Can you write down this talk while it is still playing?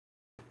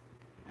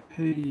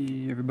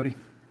Hey everybody,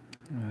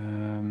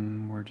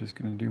 we're just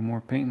going to do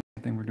more painting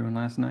thing we're doing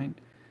last night.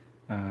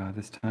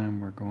 This time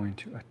we're going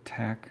to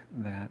attack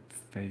that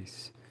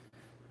face.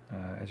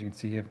 As you can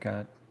see, I've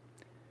got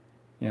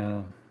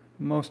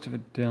most of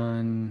it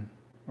done,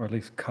 or at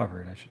least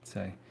covered I should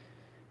say.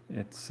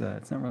 It's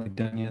not really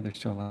done yet, there's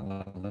still a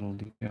lot of little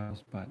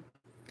details, but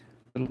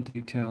little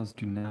details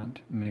do not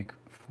make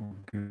for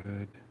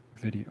good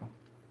video.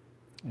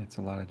 It's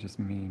a lot of just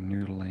me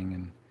noodling,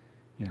 and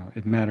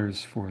it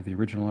matters for the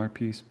original art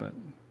piece, but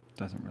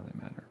doesn't really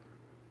matter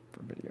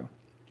for video.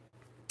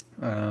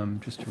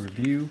 Just to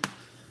review,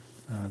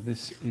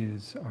 this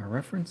is our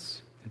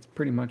reference. It's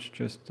pretty much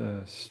just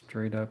a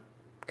straight up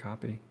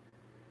copy.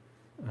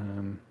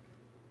 There's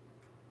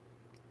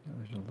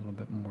a little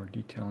bit more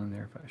detail in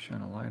there if I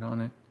shine a light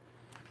on it.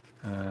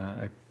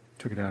 I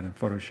took it out in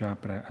Photoshop,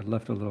 but I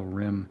left a little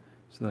rim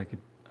so that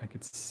I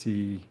could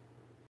see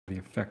the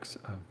effects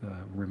of the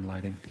rim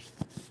lighting.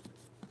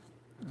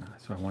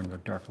 So I wanted a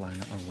dark line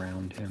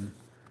around him.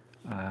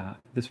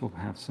 This will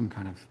have some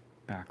kind of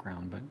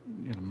background, but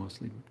it'll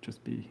mostly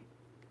just be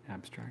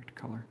abstract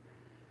color.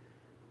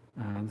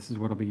 This is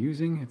what I'll be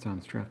using. It's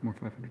on Strathmore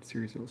 500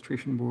 series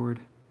illustration board,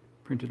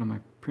 printed on my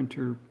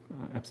printer,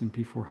 Epson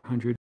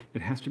P400.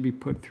 It has to be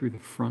put through the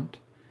front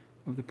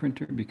of the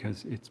printer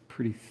because it's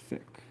pretty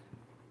thick.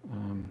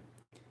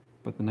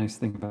 But the nice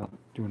thing about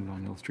doing it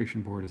on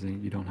illustration board is that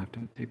you don't have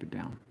to tape it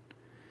down.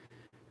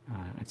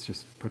 It's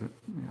just put it,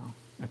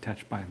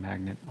 attached by a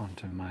magnet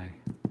onto my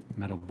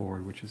metal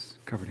board, which is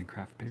covered in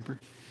craft paper.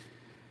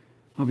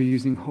 I'll be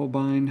using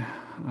Holbein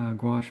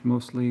gouache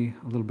mostly,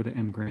 a little bit of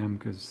M-Gram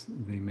because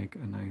they make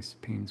a nice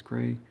Payne's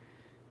Gray,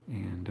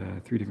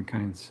 and 3 different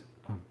kinds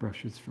of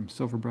brushes from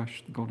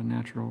Silverbrush, the Golden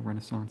Natural,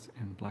 Renaissance,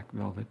 and Black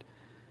Velvet.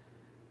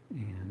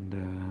 And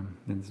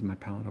then this is my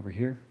palette over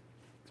here.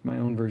 It's my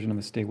own version of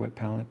a Stay Wet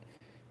palette.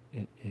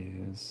 It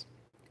is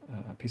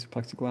a piece of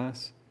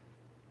plexiglass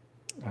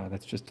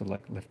that's just to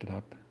lift it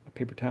up, a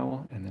paper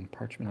towel, and then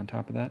parchment on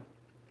top of that.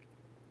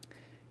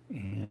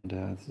 And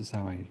this is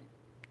how I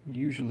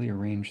usually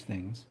arrange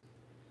things.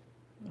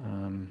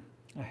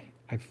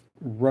 I've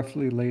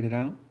roughly laid it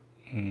out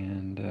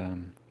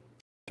and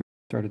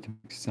started to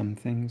make some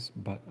things,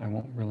 but I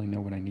won't really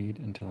know what I need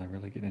until I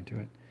really get into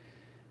it.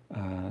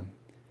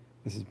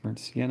 This is burnt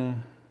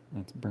sienna,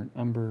 that's burnt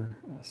umber,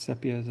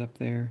 sepia is up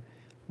there,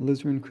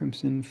 alizarin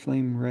crimson,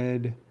 flame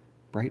red,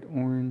 bright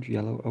orange,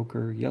 yellow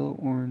ochre, yellow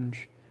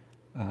orange,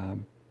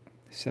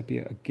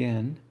 sepia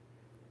again,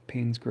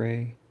 Payne's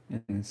Gray,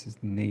 and this is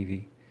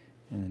navy.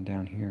 And then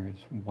down here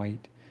is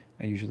white.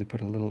 I usually put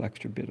a little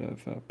extra bit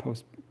of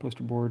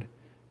poster board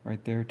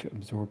right there to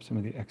absorb some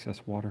of the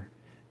excess water,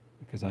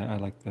 because I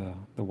like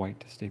the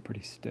white to stay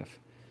pretty stiff.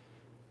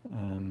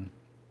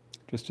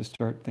 Just to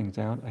start things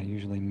out, I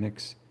usually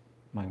mix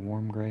my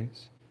warm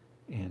grays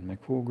and my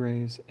cool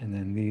grays, and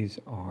then these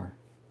are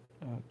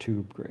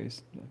tube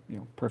grays,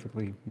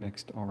 perfectly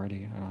mixed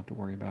already. I don't have to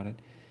worry about it.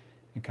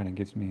 It kind of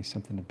gives me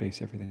something to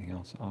base everything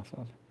else off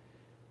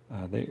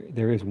of.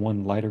 There is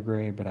one lighter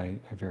gray, but I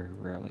very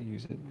rarely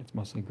use it. It's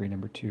mostly gray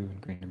number 2 and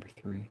gray number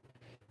 3.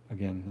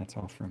 Again, that's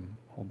all from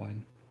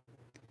Holbein.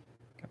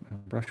 Got my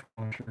own brush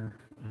washer.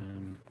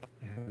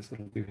 I have this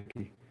little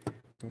doohickey,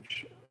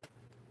 which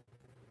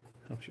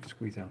helps you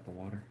squeeze out the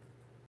water.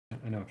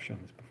 I know I've shown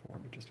this before,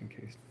 but just in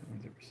case no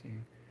one's ever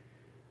seen.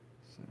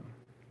 So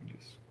you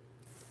just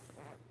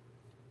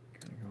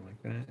kind of go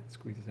like that. It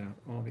squeezes out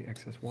all the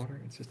excess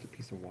water. It's just a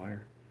piece of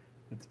wire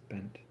that's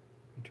bent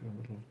into a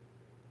little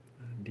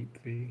deep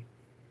V.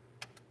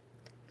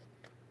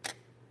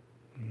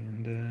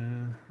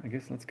 And I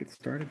guess let's get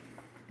started.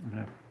 I'm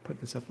going to put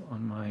this up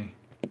on my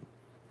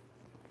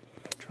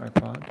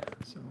tripod,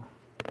 so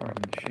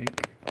pardon the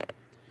shake.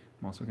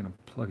 I'm also going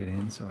to plug it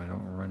in so I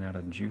don't run out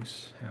of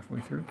juice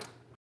halfway through.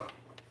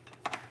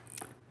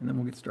 And then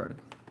we'll get started.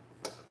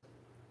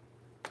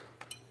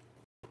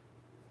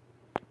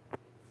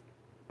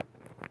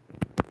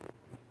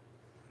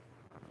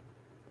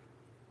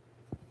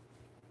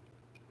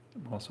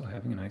 I'm also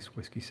having a nice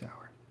whiskey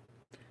sour.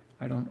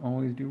 I don't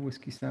always do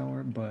whiskey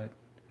sour, but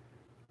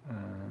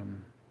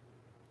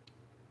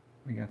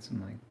we got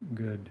some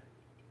good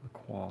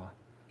LaCroix,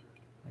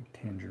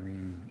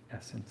 tangerine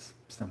essence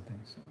something,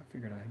 so I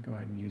figured I'd go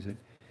ahead and use it.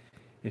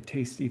 It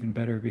tastes even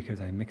better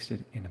because I mixed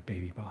it in a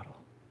baby bottle.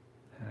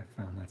 And I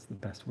found that's the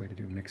best way to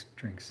do mixed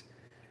drinks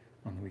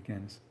on the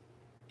weekends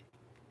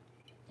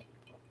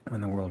when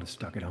the world is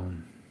stuck at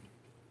home.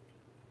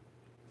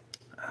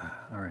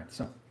 Alright,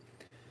 so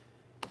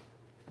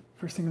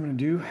first thing I'm going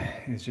to do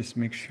is just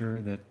make sure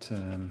that,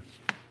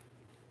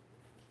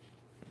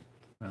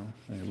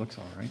 it looks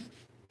all right.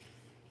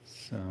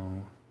 So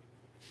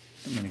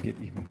I'm going to get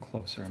even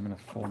closer. I'm going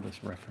to fold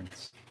this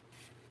reference.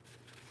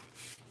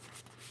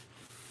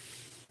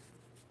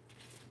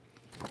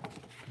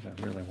 Because I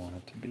really want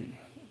it to be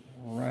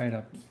right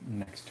up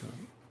next to it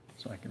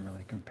so I can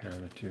really compare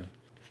the two.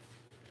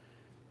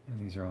 And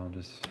these are all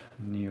just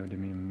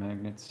neodymium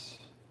magnets.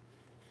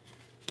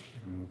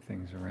 Move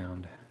things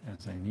around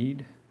as I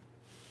need.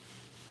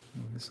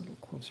 Move this a little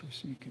closer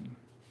so you can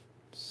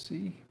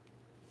C.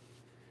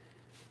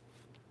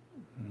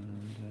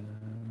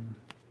 And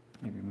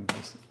maybe move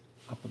this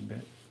up a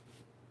bit.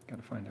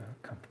 Got to find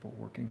a comfortable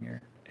working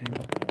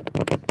angle.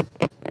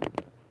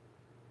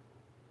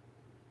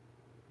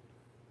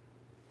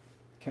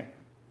 Okay.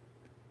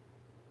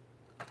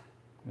 I'm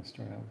going to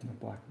start out with my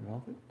black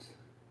velvet,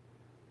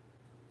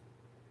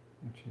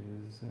 which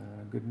is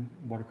a good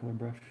watercolor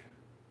brush.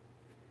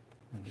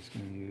 I'm just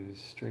going to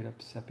use straight up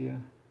sepia,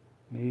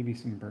 maybe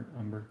some burnt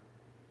umber.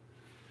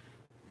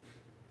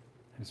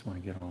 I just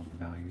want to get all the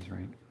values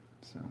right.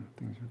 So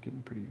things are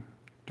getting pretty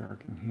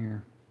dark in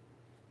here.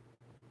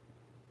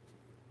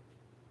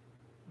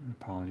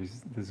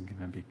 Apologies, this is going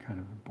to be kind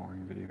of a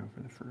boring video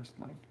for the first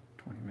like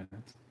 20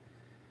 minutes.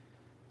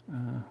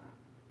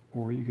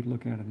 Or you could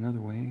look at it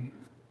another way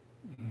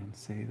and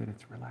say that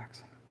it's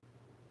relaxing.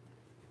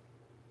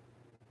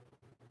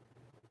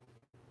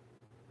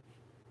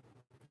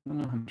 I don't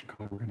know how much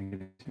color we're going to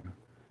get into.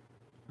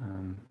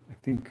 I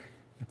think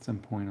at some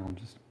point I'll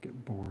just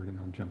get bored and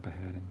I'll jump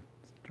ahead and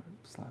start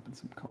slapping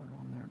some color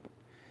on there. But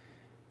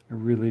I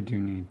really do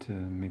need to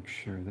make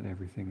sure that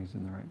everything is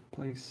in the right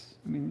place.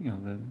 I mean, you know,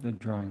 the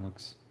drawing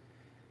looks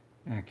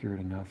accurate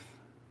enough.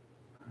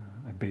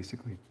 I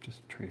basically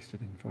just traced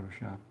it in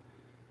Photoshop.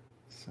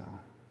 So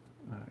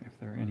if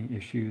there are any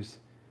issues,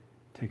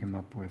 take them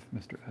up with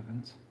Mr.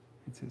 Evans.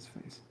 It's his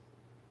face.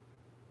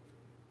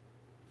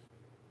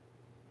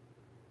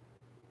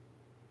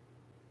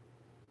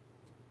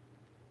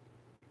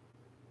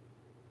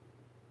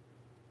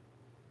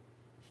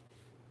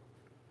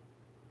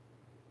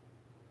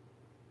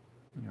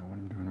 You know, what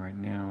I'm doing right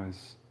now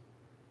is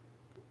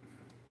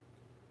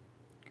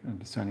kind of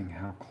deciding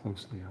how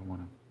closely I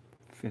want to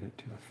fit it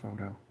to the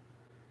photo,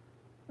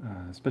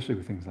 especially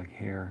with things like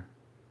hair.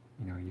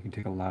 You know, you can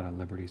take a lot of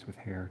liberties with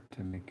hair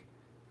to make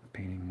a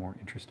painting more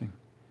interesting,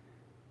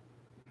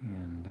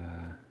 and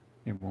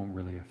it won't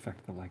really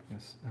affect the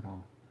likeness at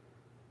all.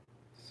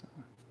 So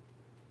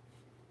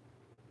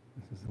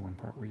this is the one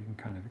part where you can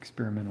kind of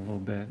experiment a little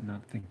bit and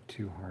not think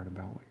too hard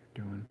about what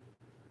you're doing.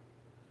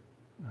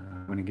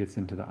 When it gets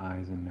into the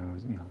eyes and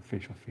nose, you know,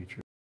 facial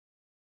features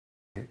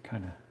get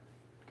kind of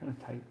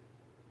tight.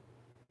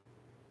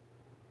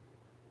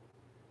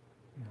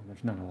 You know,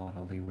 there's not a lot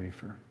of leeway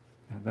for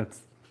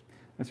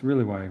that's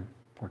really why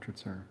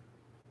portraits are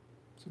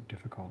so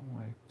difficult,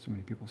 why so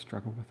many people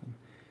struggle with them,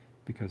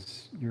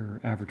 because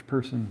your average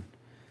person,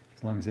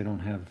 as long as they don't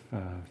have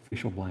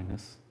facial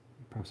blindness,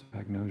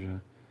 prosopagnosia,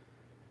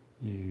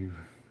 you're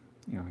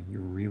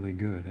really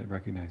good at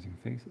recognizing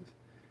faces.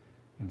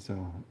 And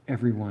so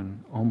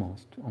everyone,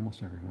 almost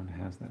everyone,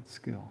 has that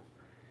skill.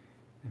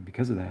 And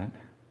because of that,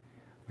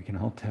 we can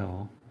all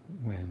tell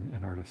when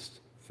an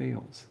artist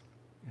fails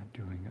at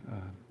doing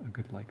a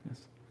good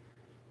likeness.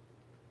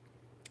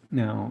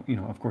 Now, you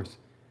know, of course,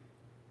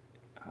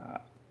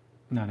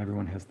 not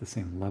everyone has the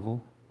same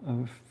level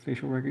of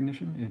facial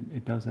recognition.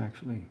 It does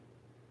actually,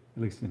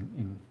 at least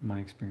in my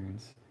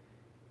experience,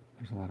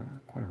 there's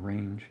quite a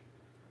range.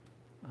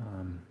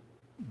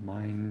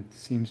 Mine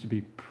seems to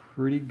be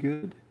pretty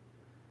good.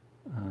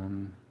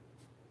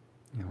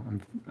 You know,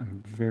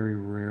 I'm very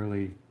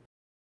rarely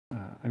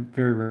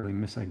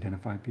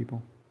misidentify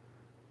people,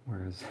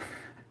 whereas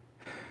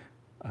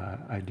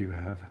I do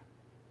have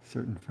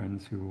certain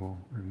friends who will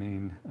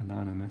remain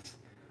anonymous,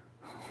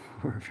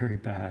 who are very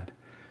bad.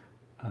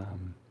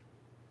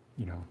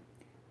 You know,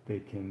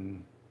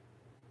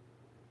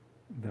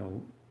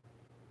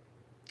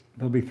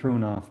 they'll be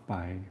thrown off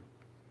by,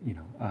 you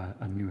know,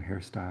 a new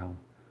hairstyle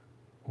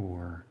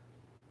or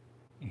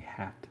a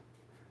hat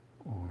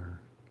or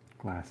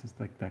glasses,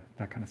 like that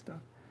kind of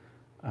stuff.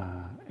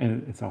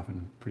 And it's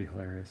often pretty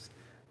hilarious.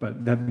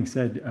 But that being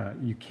said,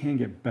 you can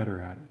get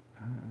better at it.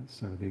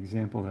 So the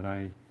example that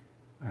I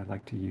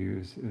like to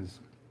use is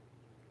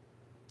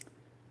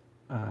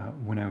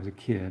when I was a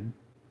kid.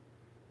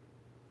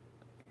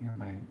 You know,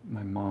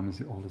 my mom is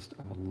the oldest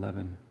of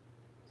 11,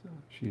 so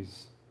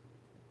she's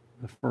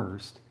the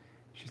first.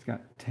 She's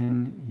got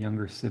 10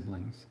 younger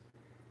siblings,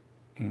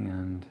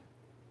 and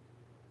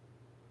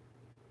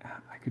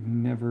I could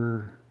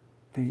never,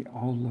 they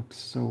all looked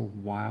so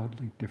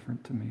wildly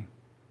different to me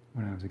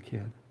when I was a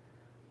kid.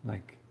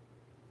 Like,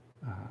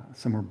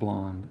 some were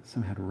blonde,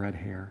 some had red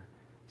hair,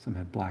 some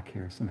had black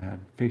hair, some had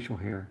facial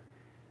hair.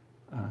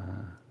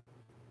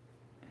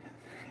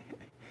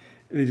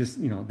 They just,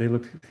 you know, they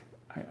looked,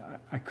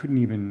 I couldn't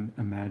even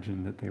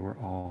imagine that they were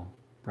all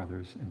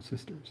brothers and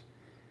sisters.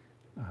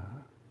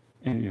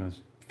 And, you know,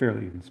 it's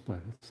fairly even split.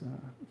 It's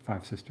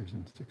 5 sisters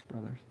and 6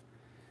 brothers.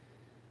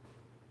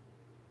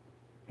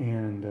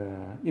 And,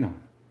 you know,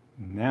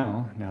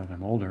 now that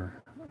I'm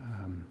older,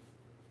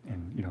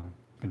 and, you know,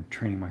 been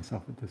training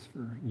myself at this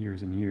for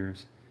years and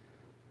years,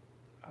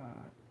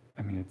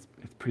 I mean, it's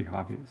pretty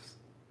obvious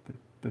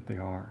that they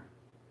are.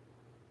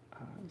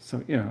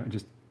 So, you know,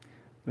 just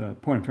the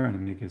point I'm trying to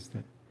make is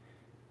that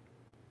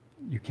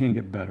you can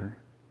get better.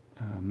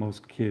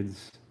 Most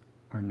kids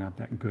are not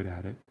that good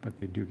at it, but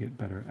they do get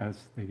better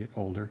as they get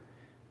older,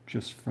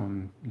 just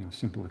from, you know,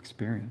 simple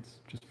experience,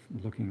 just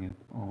looking at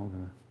all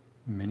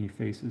many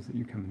faces that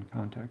you come in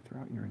contact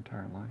throughout your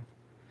entire life.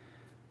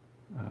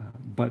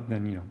 But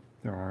then,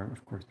 there are,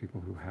 of course,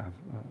 people who have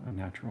a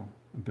natural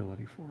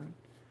ability for it.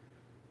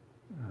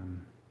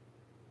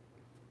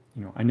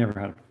 I never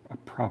had a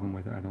problem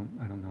with it. I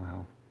don't know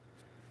how.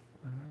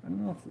 I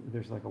don't know if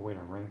there's like a way to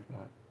rank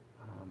that.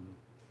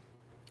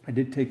 I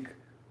did take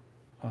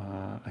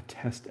a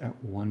test at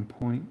one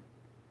point.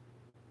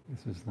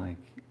 This was like,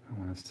 I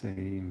want to say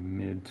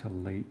mid to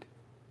late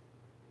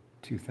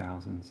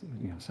 2000s,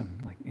 some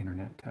like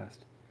internet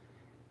test.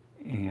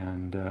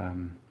 And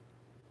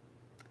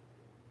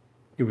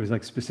it was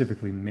like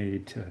specifically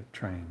made to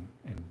try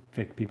and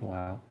fake people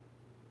out.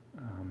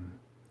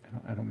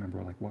 I don't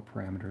remember like what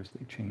parameters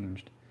they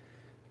changed,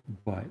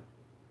 but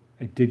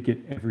I did get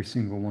every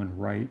single one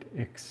right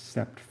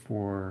except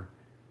for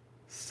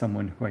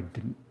someone who I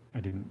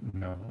didn't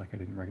know, like I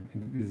didn't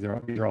recognize. These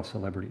are all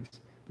celebrities.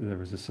 There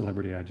was a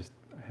celebrity I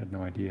had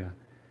no idea,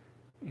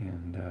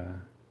 and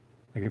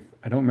like if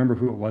I don't remember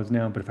who it was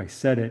now, but if I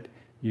said it,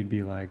 you'd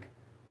be like,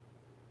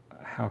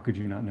 "How could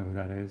you not know who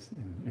that is?"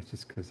 And it's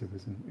just because it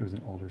was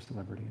an older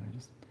celebrity,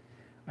 and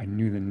I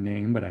knew the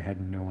name, but I had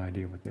no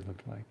idea what they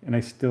looked like. And I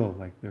still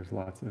like. There's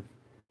lots of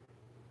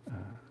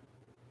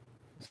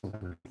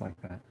celebrities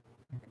like that.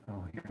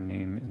 I'll hear a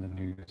name in the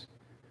news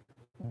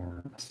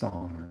or a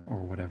song or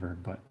whatever,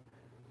 but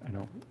I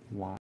don't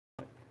watch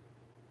a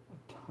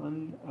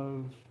ton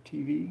of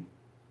TV.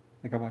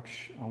 Like I'll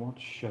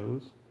watch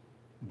shows,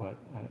 but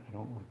I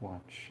don't like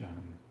watch.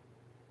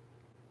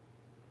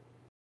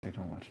 I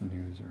don't watch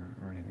news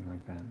or anything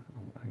like that.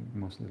 I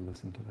mostly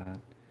listen to that.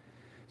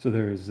 So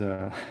there was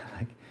a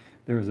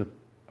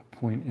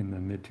point in the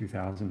mid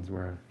 2000s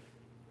where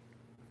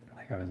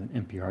like I was an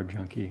NPR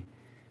junkie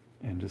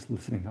and just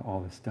listening to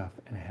all this stuff,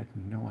 and I had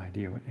no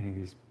idea what any of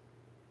these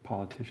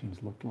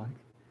politicians looked like.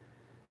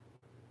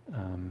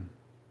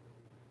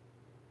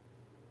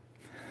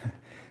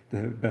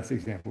 The best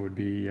example would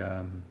be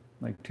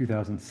like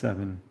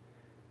 2007.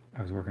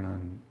 I was working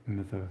on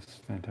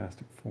Mythos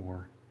Fantastic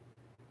Four,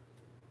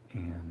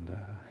 and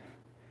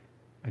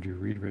I drew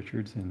Reed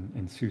Richards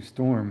and Sue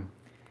Storm,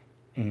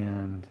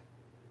 and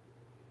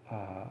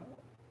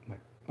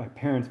my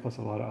parents plus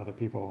a lot of other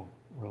people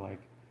were like,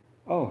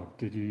 "Oh,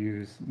 did you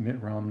use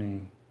Mitt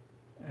Romney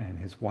and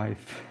his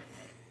wife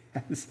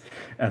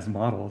as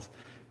models?"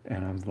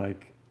 And I was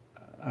like,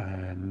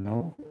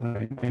 "No."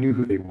 I knew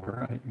who they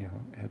were. I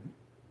had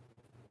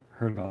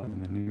heard about them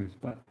in the news,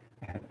 but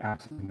I had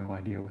absolutely no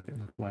idea what they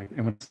looked like.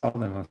 And when I saw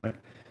them, I was like,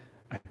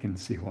 "I can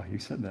see why you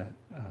said that."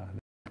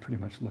 They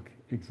pretty much look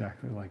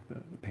exactly like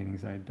the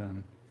paintings I had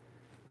done.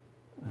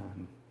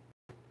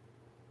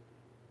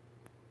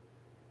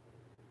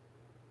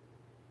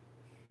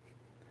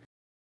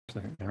 So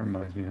that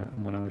reminds me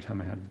of one other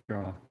time I had to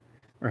draw,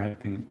 or I had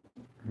to paint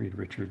Reed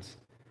Richards.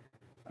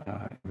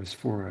 It was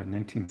for a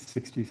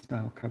 1960s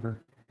style cover,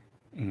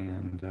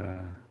 and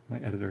my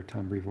editor,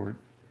 Tom Brevoort,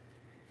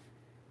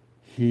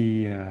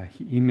 he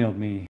emailed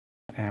me,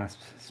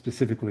 asked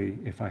specifically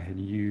if I had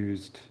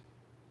used,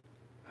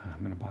 I'm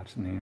going to botch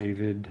the name,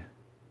 David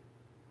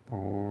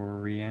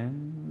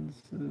Boreanaz,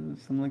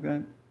 something like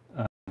that,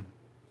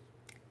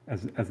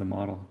 as a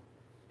model.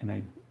 And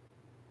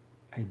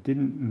I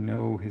didn't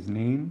know his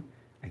name.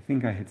 I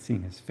think I had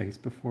seen his face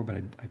before, but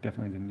I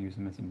definitely didn't use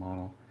him as a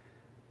model.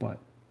 But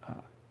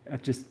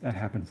that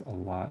happens a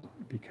lot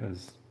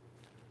because,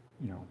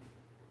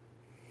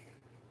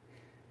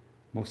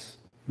 most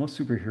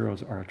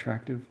superheroes are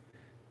attractive,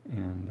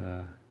 and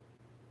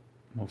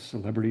most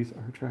celebrities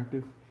are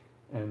attractive,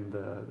 and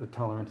the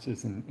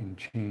tolerances in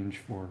change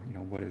for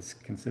what is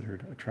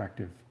considered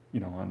attractive,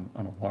 on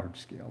a large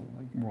scale,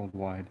 like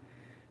worldwide,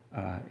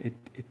 it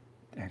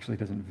actually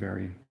doesn't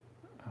vary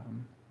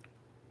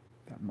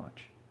that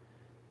much,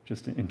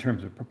 just in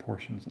terms of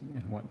proportions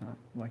and whatnot.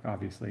 Like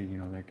obviously,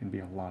 there can be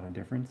a lot of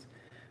difference,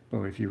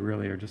 but if you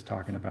really are just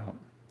talking about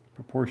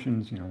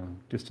proportions,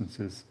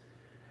 distances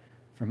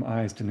from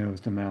eyes to nose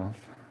to mouth,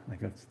 like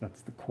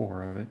that's the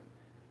core of it.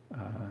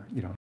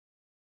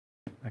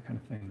 That kind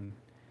of thing.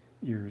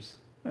 Ears,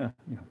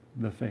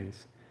 the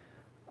face.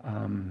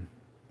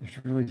 There's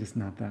really just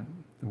not that,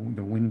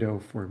 the window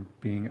for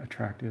being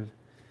attractive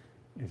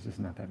is just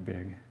not that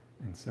big.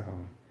 And so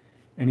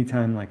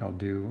anytime like I'll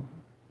do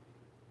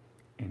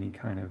any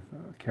kind of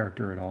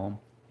character at all,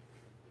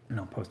 and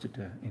I'll post it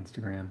to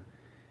Instagram,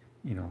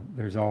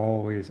 there's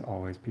always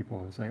people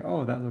who say,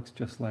 "Oh, that looks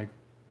just like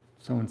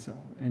so-and-so."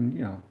 And,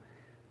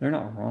 they're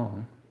not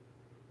wrong.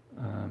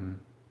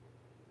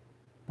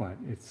 But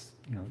it's,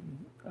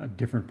 a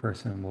different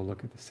person will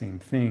look at the same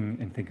thing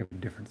and think of a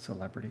different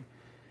celebrity.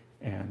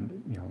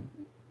 And,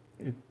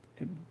 it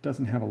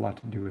doesn't have a lot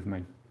to do with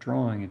my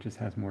drawing. It just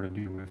has more to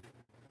do with,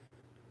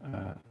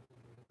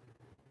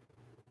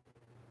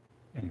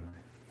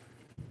 anyway,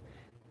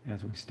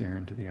 as we stare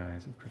into the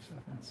eyes of Chris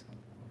Evans.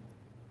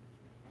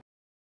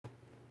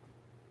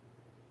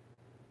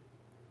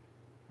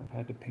 I've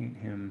had to paint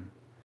him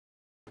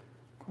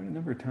quite a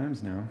number of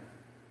times now.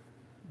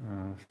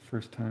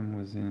 First time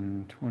was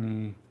in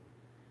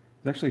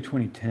It was actually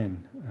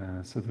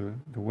 2010. So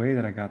the way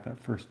that I got that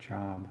first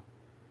job,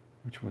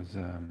 which was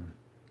a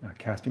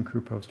cast and crew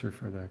poster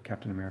for the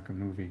Captain America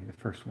movie, the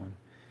first one.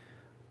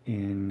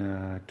 In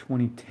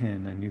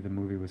 2010, I knew the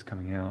movie was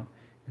coming out,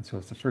 and so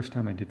it's the first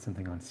time I did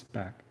something on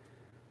spec.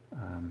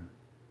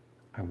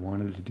 I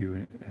wanted to do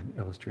an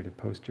illustrated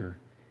poster,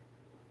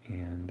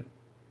 and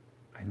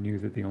I knew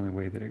that the only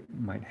way that it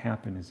might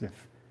happen is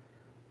if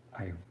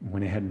I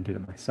went ahead and did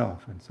it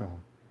myself. And so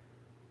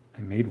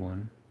I made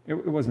one.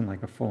 It wasn't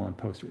like a full-on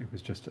poster. It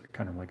was just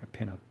kind of like a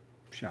pin-up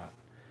shot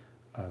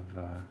of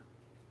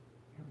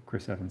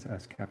Chris Evans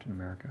as Captain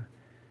America.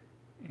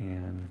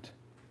 And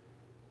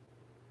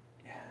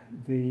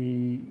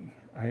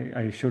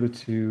I showed it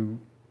to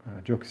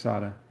Joe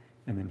Quesada,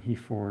 and then he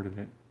forwarded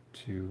it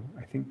to,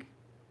 I think,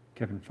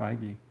 Kevin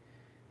Feige,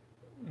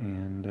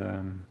 and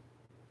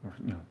or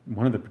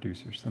one of the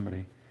producers,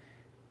 somebody,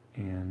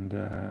 and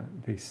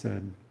they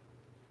said,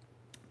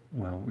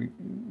 well,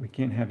 we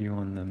can't have you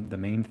on the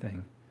main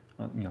thing,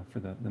 for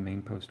the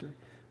main poster,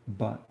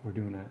 but we're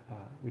doing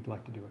we'd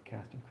like to do a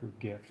cast and crew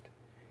gift,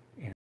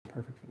 and it's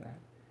perfect for that.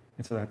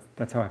 And so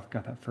that's how I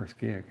got that first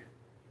gig.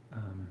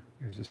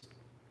 It was just,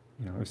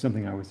 it was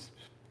something I was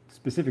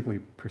specifically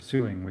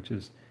pursuing, which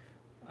is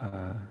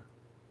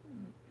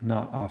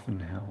not often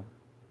how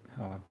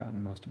I've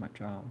gotten most of my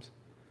jobs.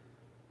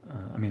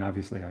 I mean,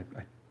 obviously,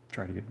 I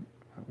try to get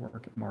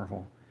work at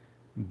Marvel,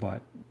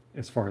 but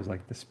as far as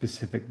like the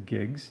specific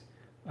gigs,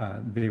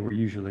 they were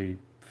usually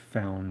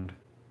found,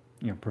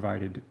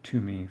 provided to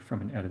me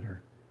from an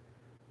editor,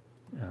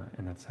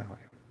 and that's how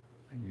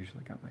I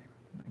usually got my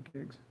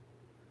gigs.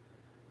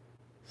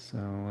 So,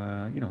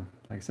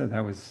 like I said,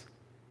 that was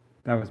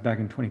back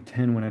in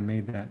 2010 when I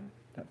made that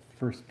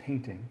first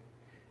painting,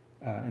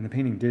 and the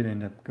painting did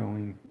end up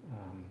going.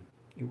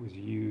 It was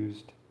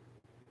used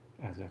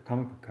as a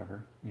comic book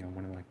cover,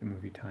 one of like the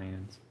movie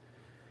tie-ins,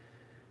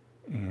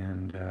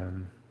 and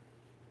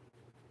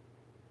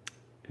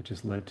it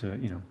just led to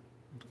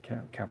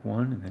Cap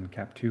 1 and then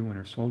Cap 2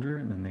 Winter Soldier,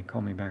 and then they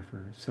called me back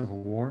for Civil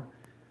War,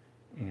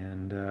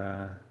 and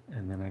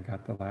then I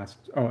got the last.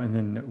 Oh, and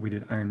then we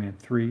did Iron Man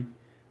 3.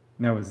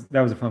 And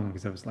that was a fun one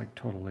because that was like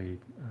totally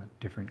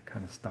different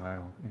kind of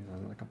style,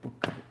 like a book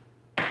cover.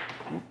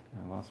 Oop,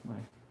 I lost my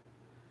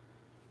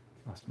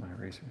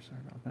eraser. Sorry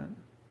about that.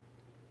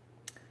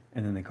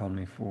 And then they called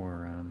me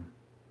for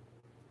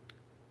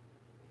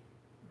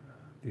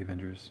the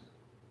Avengers.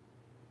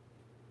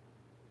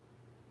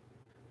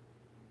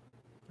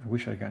 I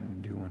wish I'd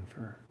gotten to do one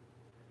for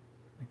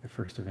like the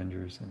first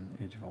Avengers and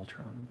Age of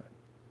Ultron, but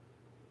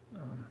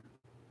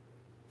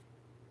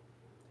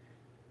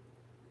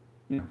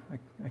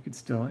I could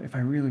still, if I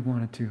really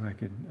wanted to, I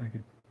could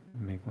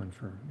make one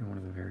for one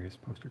of the various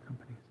poster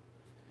companies.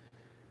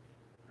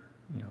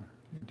 You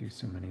do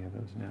so many of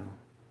those now.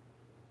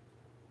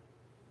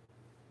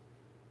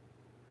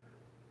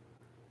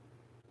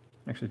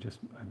 Actually,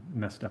 I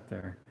messed up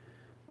there,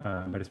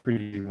 but it's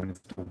pretty easy when it's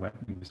still wet.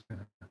 You just kind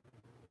of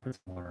put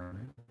some water on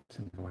it,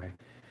 send it away.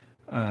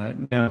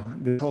 Now,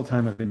 this whole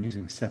time I've been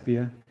using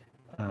sepia.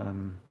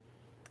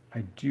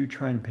 I do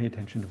try and pay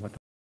attention to what the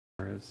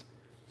color is.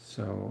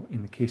 So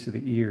in the case of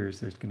the ears,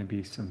 there's going to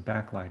be some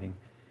backlighting,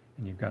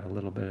 and you've got a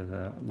little bit of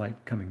the light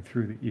coming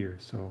through the ear.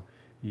 So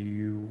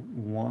you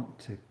want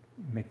to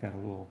make that a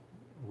little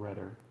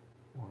redder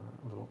or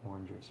a little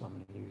oranger. So I'm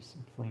going to use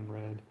some flame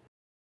red,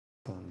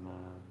 some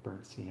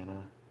burnt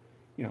sienna.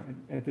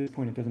 At this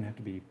point, it doesn't have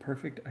to be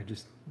perfect. I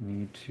just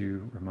need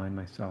to remind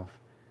myself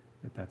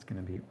that that's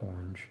going to be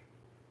orange.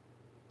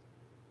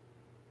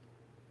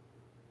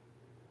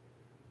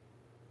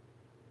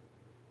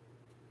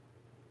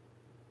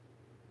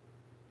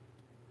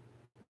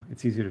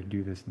 It's easier to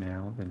do this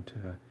now than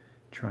to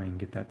try and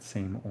get that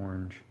same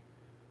orange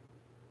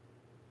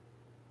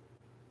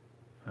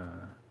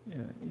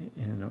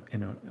in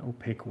an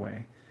opaque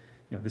way.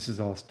 This is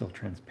all still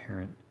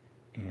transparent,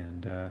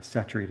 and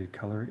saturated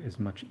color is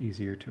much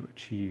easier to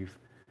achieve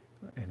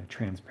in a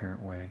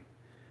transparent way.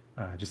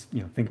 Just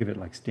think of it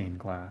like stained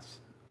glass.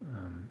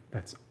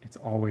 It's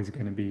always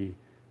going to be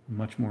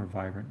much more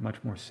vibrant,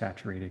 much more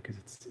saturated, because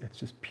it's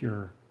just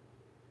pure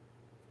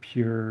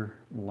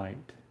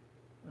light.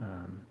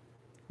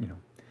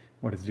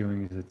 What it's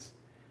doing is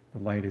the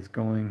light is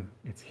going,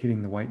 it's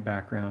hitting the white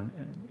background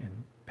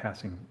and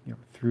passing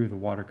through the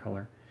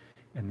watercolor,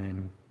 and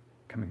then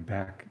coming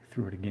back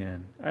through it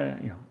again.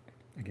 Again,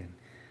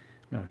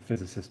 I'm not a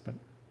physicist, but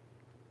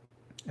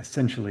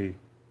essentially,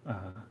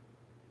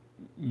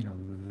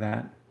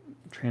 that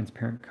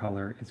transparent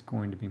color is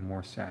going to be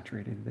more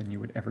saturated than you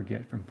would ever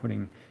get from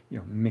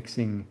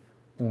mixing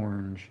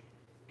orange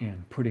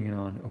and putting it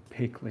on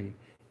opaquely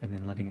and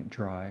then letting it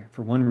dry.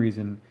 For one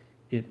reason,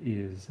 it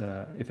is,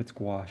 if it's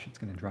gouache, it's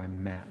going to dry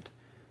matte.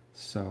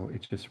 So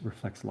it just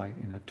reflects light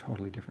in a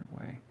totally different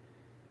way.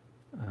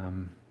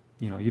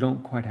 You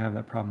don't quite have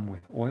that problem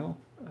with oil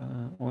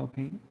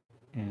paint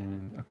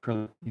and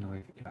acrylic,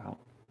 about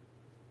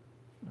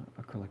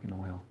acrylic and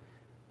oil.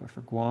 But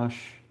for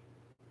gouache,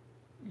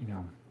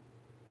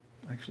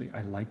 Actually,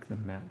 I like the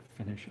matte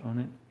finish on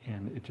it,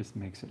 and it just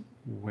makes it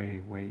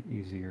way, way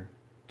easier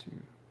to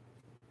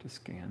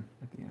scan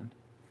at the end.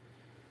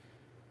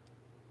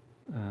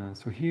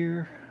 So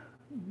here,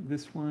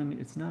 this one,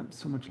 it's not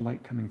so much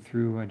light coming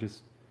through. I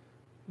just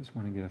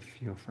want to get a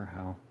feel for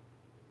how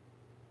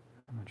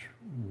much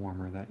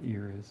warmer that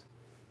ear is.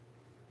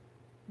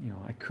 You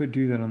know, I could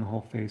do that on the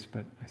whole face,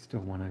 but I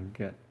still want to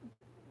get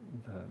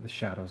the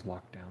shadows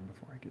locked down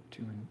before I get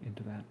too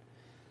into that.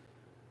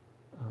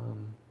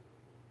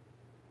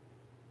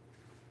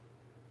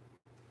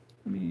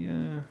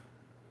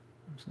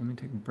 Let me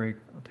take a break.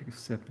 I'll take a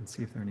sip and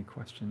see if there are any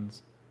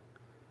questions.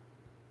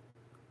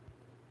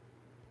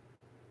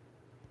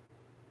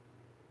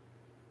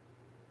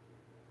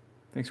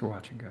 Thanks for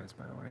watching, guys,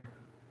 by the way.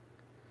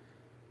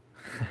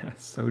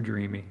 So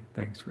dreamy.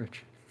 Thanks,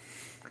 Rich.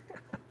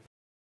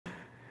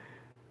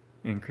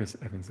 And Chris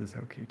Evans is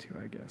okay too,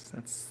 I guess.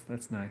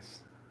 That's nice.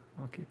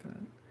 I'll keep that.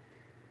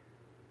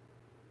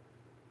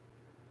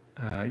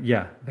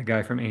 Yeah, the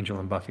guy from Angel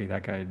and Buffy,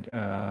 that guy,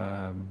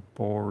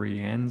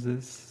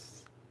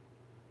 Boreanaz,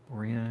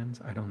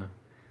 I don't know.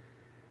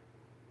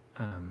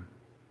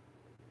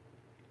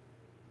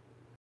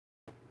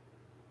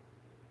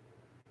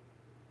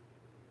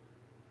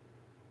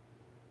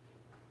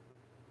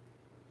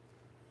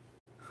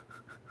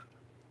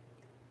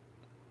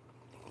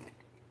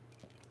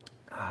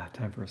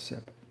 Time for a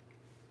sip.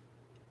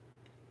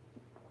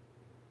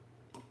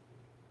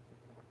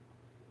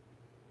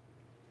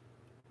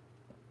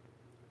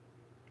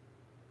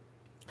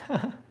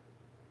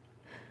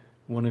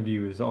 One of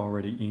you is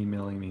already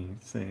emailing me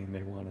saying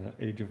they want an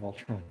Age of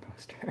Ultron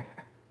poster.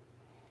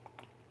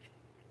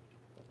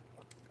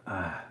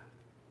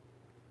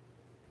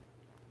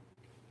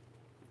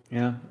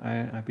 Yeah,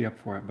 I'd be up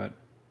for it, but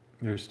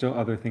there's still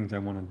other things I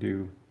want to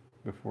do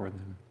before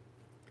then.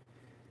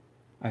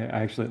 I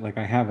actually, like,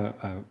 I have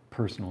a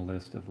personal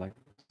list of, like,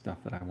 stuff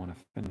that I want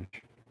to finish.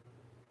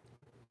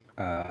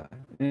 And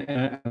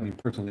I mean,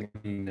 personally, I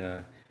mean,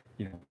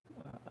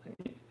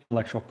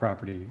 intellectual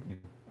property.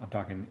 I'm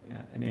talking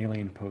an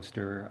Alien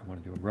poster. I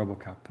want to do a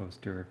RoboCop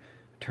poster,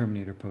 a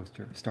Terminator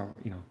poster,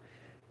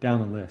 down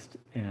the list.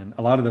 And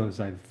a lot of those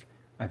I've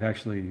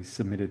actually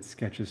submitted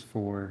sketches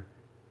for,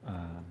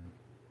 and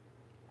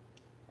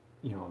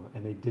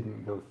they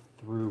didn't go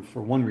through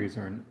for one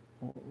reason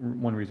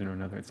or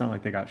another. It's not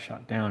like they got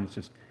shot down. It's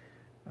just,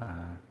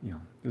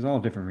 there's all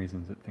different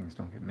reasons that things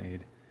don't get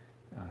made.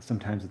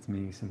 Sometimes it's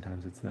me,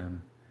 sometimes it's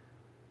them.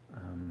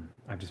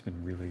 I've just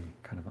been really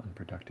kind of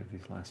unproductive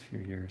these last few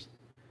years.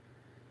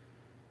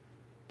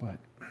 But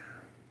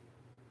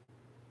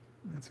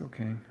that's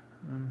okay.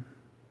 I'm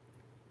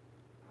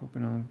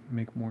hoping I'll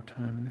make more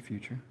time in the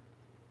future.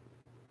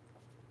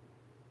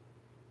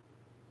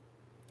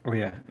 Oh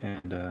yeah,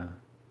 and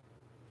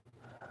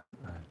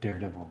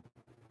Daredevil,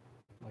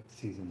 like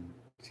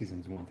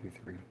seasons 1 through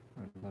 3.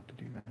 I'd love to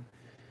do that.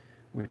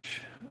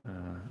 Which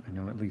I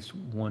know at least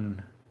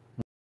one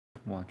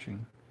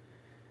watching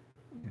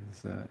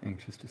is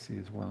anxious to see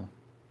as well.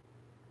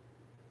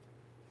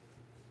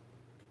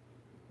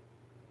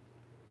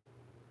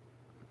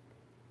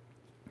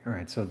 All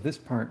right, so this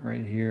part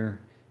right here,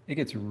 it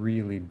gets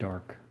really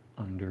dark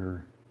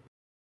under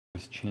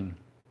his chin.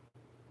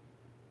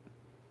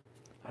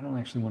 I don't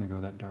actually want to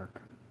go that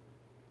dark.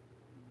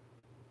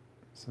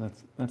 So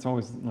that's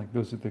always, like,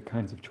 those are the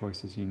kinds of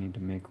choices you need to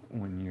make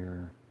when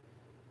you're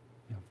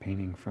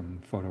painting from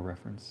photo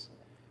reference.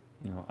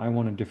 I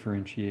want to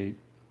differentiate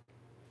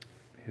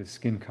his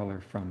skin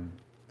color from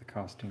the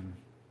costume,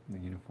 the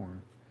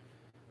uniform.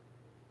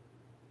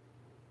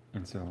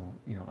 And so,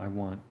 I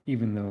want,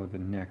 even though the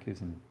neck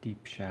is in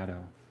deep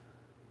shadow,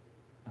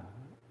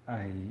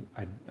 I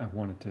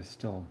want it to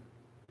still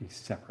be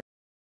separate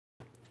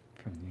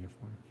from the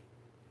uniform.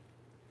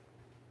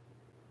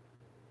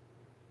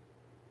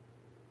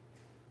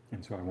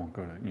 And so I won't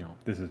go to,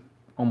 this is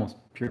almost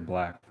pure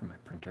black for my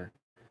printer.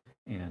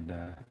 And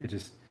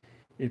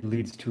it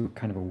leads to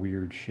kind of a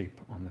weird shape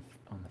on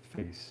the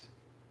face.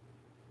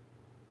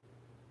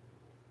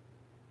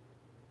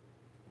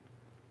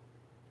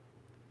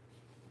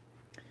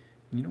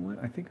 You know what?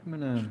 I think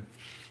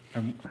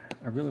I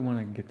really want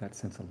to get that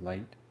sense of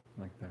light,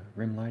 like the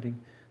rim lighting.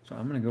 So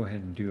I'm going to go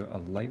ahead and do a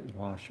light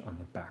wash on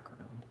the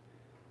background,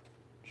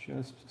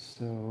 just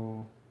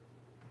so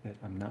that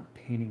I'm not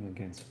painting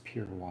against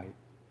pure white,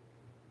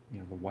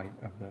 the white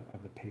of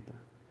the paper.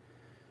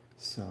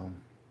 So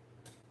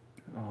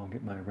I'll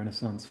get my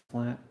Renaissance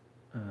flat,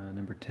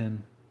 number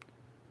 10,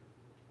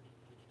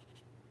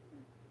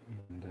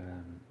 and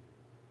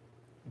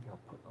maybe I'll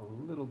put a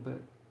little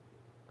bit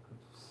of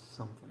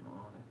something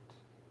on it,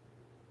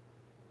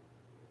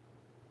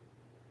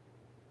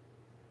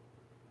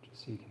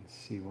 just so you can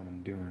see what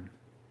I'm doing.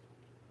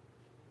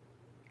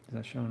 Is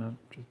that showing up?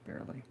 Just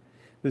barely.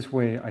 This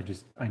way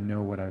I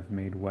know what I've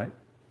made wet.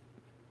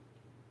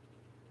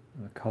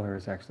 The color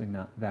is actually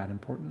not that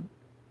important.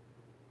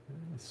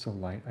 It's so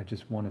light. I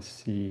just want to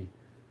see,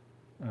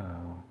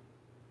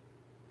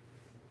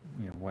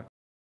 what.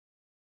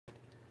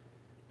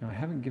 Now I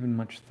haven't given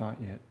much thought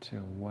yet to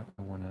what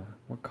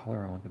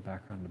color I want the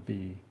background to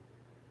be.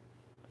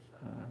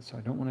 So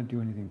I don't want to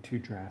do anything too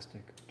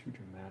drastic, too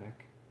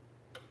dramatic.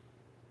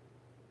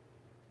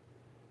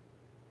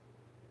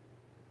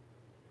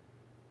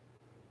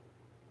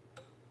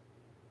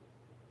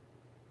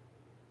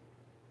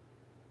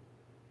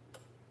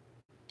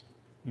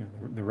 You know,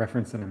 the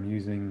reference that I'm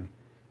using,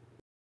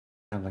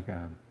 kind of like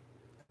a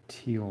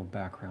teal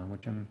background,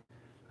 which I'm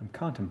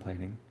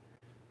contemplating.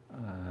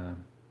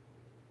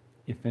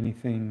 If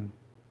anything,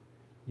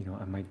 you know,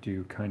 I might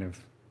do kind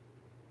of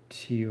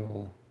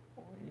teal,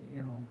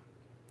 you know,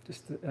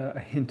 just a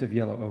hint of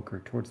yellow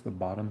ochre towards the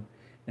bottom,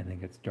 and then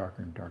gets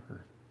darker and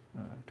darker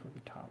toward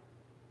the top.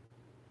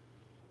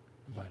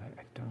 But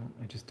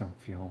I just don't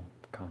feel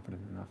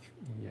confident enough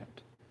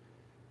yet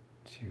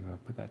to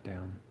put that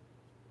down.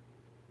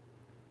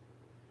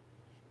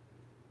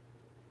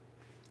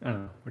 I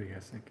don't know. What do you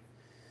guys think?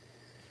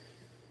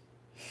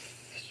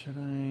 Should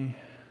I?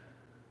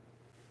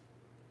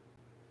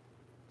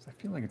 I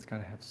feel like it's got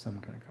to have some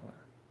kind of color.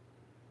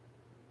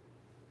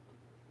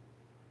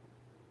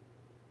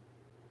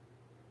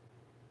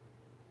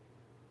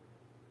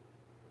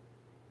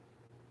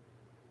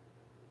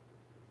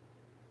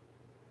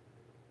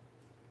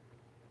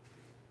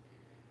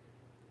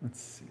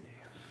 Let's see.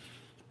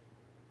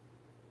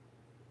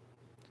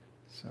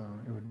 So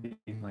it would be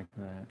like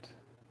that.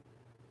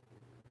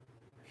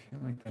 I feel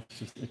like that's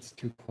just, it's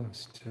too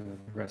close to the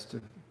rest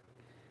of,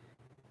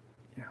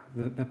 yeah,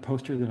 the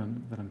poster that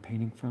I'm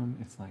painting from,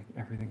 it's like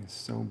everything is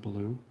so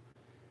blue.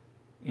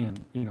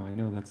 And, you know, I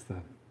know that's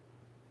the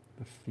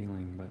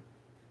feeling, but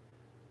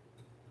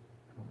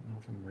I don't know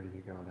if I'm ready to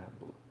go that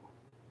blue.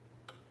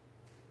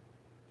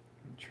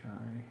 Let me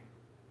try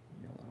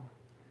yellow.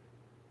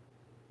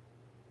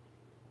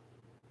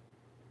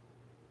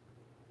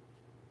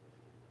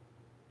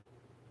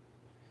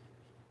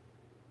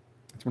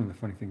 It's one of the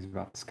funny things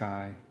about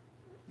sky.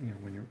 You know,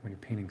 when you're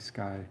painting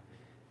sky,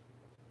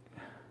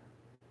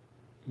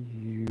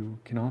 you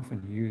can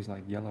often use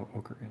like yellow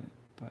ochre in it,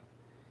 but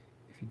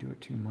if you do it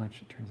too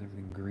much, it turns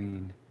everything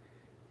green,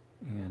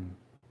 and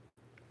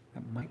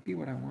that might be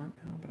what I want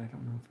now, but I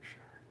don't know for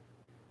sure.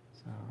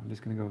 So I'm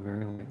just going to go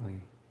very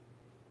lightly.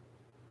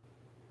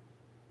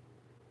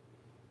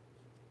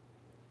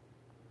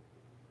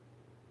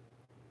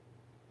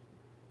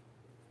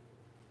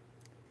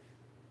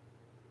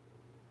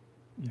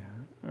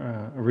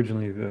 Yeah,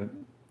 originally the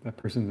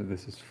person that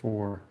this is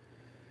for,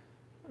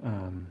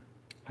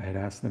 I had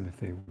asked them if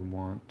they would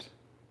want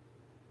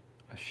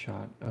a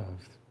shot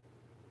of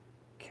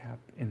Cap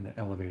in the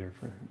elevator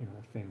for, you know,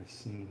 the famous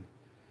scene.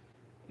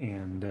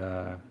 And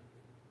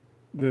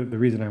the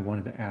reason I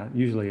wanted to add,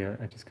 usually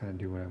I just kind of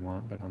do what I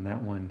want, but on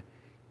that one,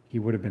 he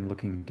would have been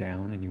looking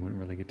down and you wouldn't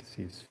really get to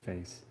see his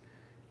face.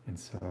 And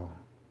so,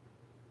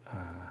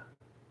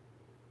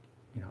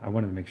 you know, I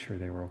wanted to make sure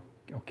they were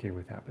okay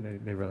with that, but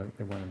they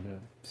wanted to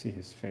see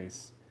his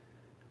face.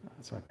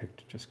 So I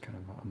picked just kind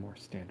of a more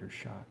standard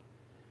shot.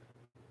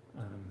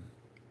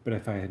 But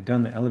if I had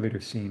done the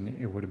elevator scene,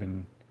 it would have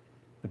been,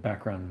 the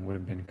background would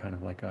have been kind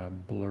of like a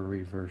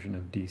blurry version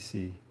of DC,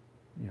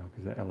 you know,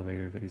 because the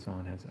elevator that he's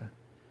on has a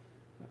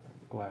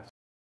glass.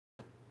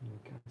 You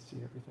can see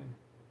everything.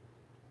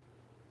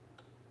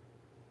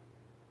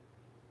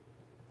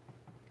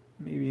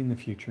 Maybe in the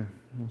future,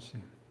 we'll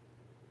see.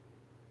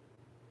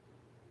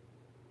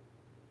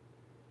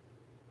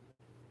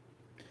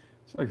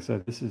 So like I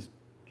said, this is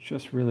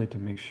just really to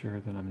make sure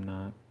that I'm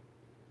not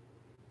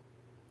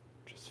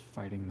just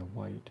fighting the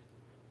white.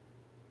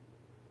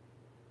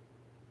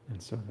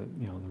 And so that,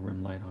 you know, the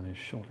rim light on his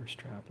shoulder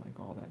strap, like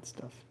all that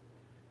stuff,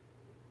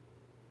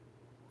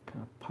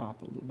 kind of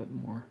pop a little bit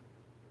more.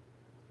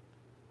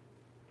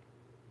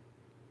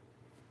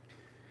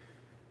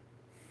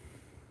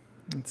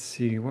 Let's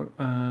see,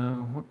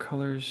 what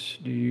colors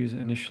do you use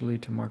initially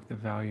to mark the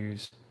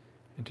values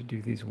and to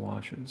do these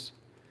washes?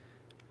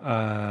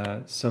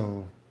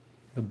 So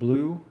the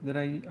blue that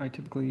I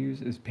typically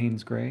use is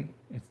Payne's Gray.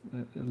 It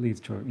leads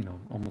to, you know,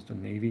 almost a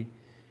navy.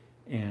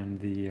 And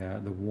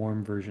the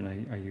warm version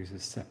I use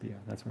is Sepia.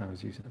 That's what I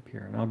was using up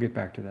here. And I'll get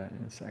back to that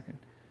in a second.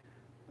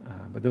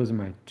 But those are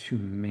my two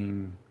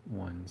main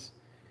ones.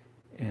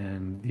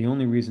 And the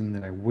only reason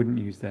that I wouldn't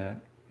use that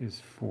is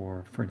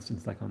for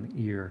instance, like on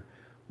the ear,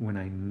 when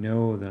I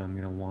know that I'm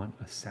going to want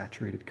a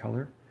saturated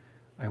color,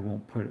 I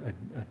won't put a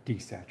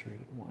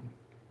desaturated one.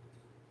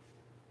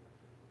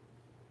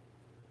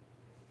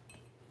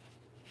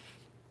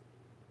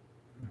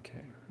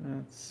 Okay,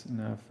 that's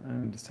enough. I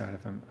haven't decided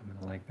if I'm going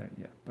to like that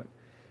yet, but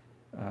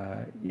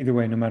either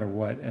way, no matter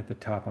what, at the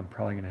top I'm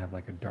probably going to have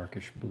like a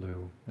darkish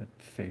blue that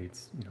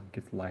fades, you know,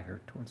 gets lighter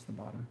towards the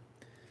bottom.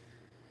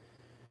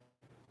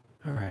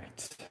 All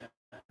right,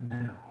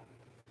 now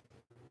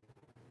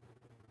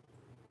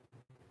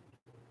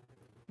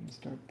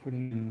start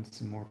putting in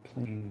some more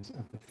planes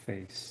of the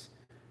face.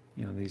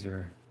 You know, these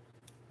are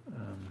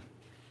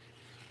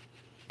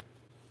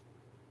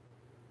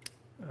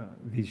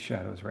these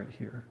shadows right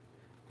here.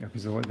 You know,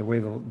 because the way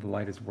the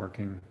light is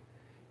working,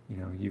 you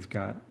know, you've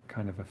got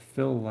kind of a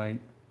fill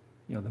light,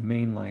 the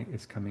main light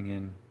is coming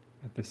in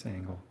at this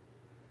angle.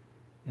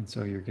 And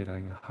so you're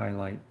getting a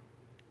highlight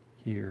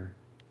here,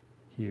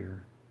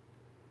 here,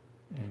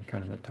 and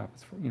kind of the top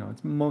is,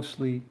 it's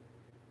mostly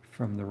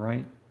from the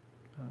right,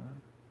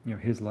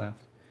 his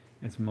left.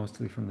 It's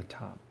mostly from the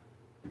top,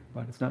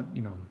 but it's not,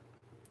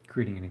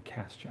 creating any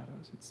cast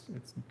shadows.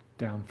 It's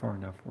down far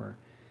enough where,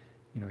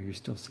 you're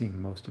still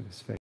seeing most of his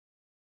face.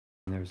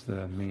 And there's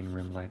the main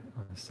rim light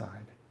on the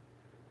side.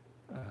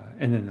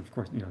 And then, of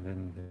course,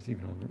 then there's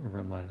even a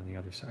rim light on the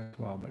other side as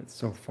well, but it's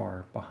so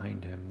far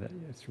behind him that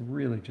it's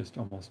really just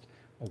almost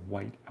a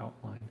white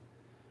outline,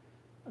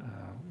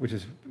 which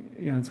is,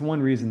 it's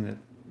one reason that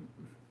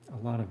a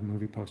lot of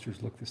movie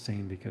posters look the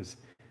same, because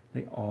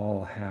they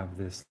all have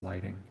this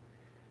lighting,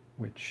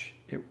 which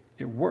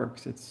it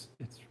works. It's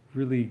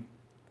really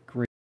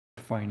great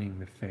at defining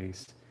the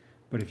face,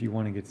 but if you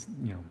want to get,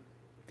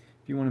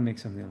 if you want to make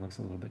something that looks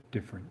a little bit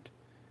different,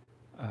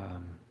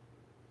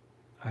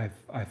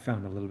 I've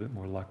found a little bit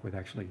more luck with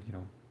actually,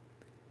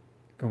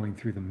 going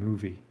through the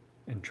movie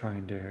and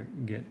trying to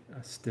get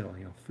a still,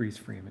 freeze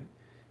frame it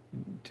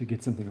to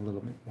get something a little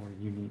bit more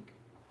unique.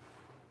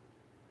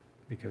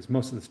 Because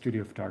most of the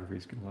studio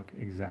photographies can look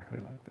exactly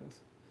like this.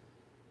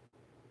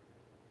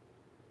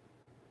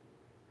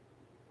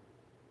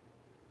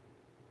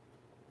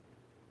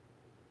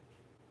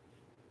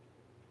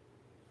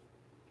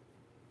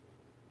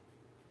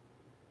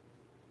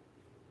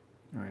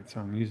 All right, so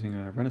I'm using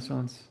a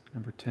Renaissance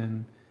number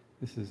 10.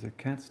 This is a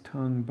cat's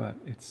tongue, but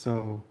it's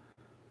so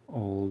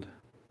old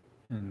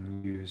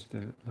and used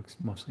that it looks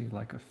mostly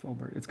like a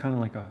filbert. It's kind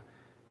of like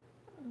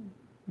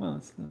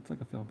it's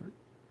like a filbert.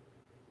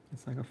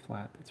 It's like a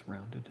flat that's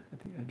rounded at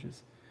the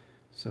edges,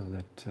 so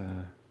that,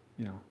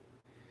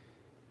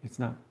 it's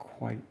not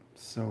quite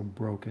so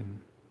broken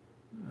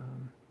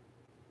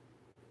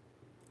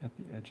at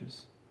the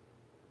edges,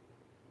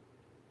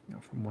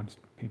 from one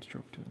paint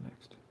stroke to the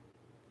next.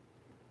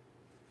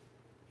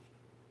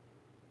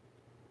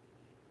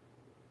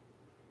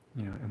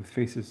 And with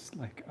faces,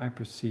 like, I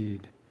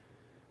proceed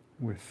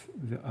with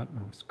the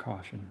utmost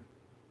caution.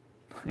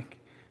 Like,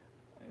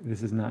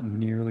 this is not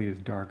nearly as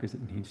dark as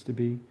it needs to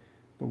be,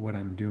 but what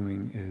I'm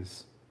doing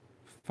is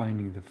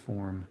finding the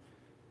form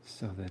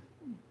so that,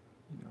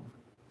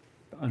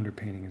 the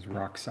underpainting is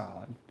rock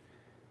solid,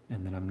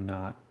 and that I'm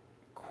not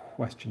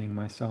questioning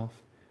myself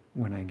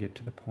when I get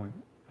to the point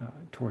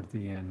towards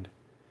the end,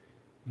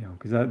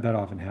 because that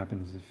often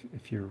happens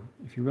if you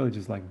really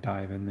just like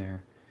dive in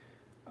there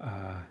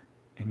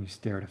and you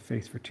stare at a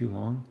face for too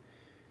long,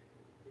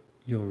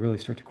 you'll really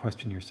start to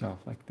question yourself,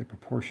 like the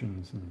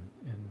proportions and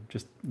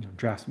just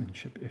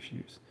draftsmanship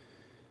issues,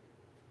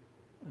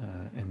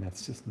 and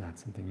that's just not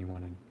something you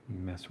want to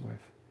mess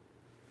with,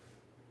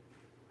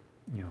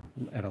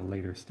 at a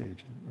later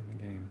stage in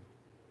the game.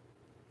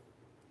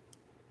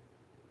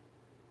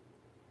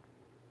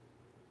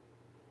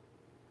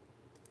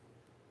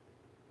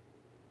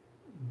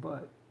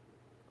 But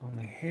on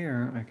the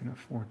hair, I can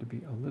afford to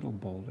be a little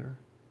bolder.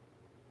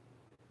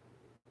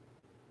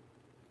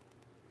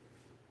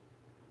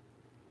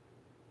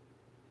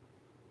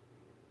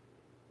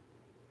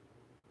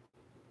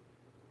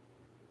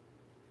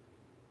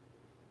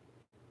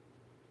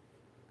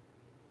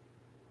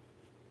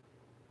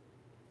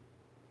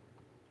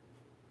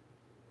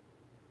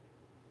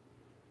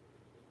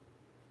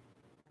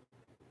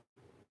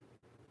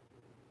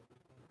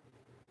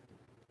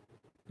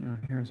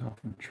 Hair is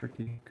often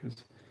tricky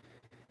because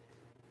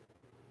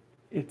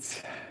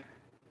it's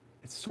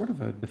sort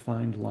of a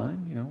defined line,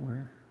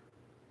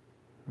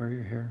 where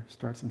your hair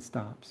starts and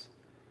stops.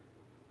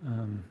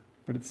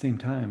 But at the same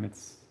time,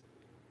 it's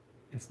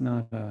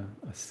not a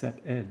set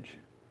edge.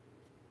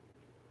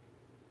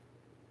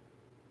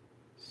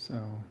 So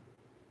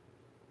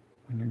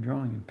when you're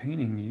drawing and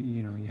painting,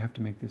 you have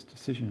to make this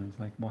decision. It's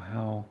like, well,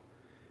 how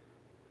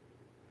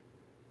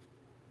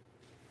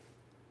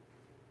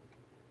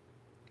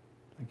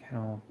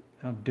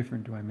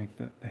different do I make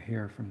the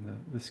hair from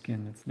the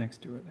skin that's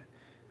next to it?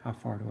 How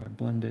far do I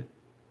blend it?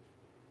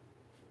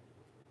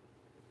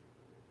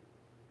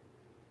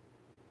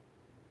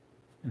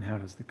 And how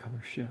does the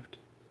color shift?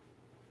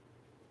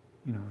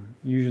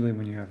 Usually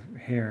when you have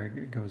hair,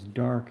 it goes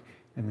dark,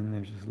 and then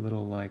there's this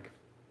little, like,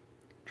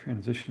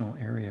 transitional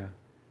area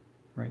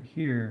right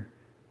here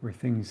where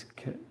things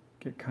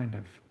get kind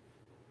of,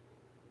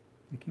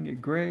 they can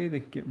get gray, they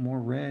can get more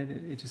red.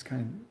 It just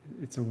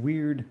it's a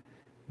weird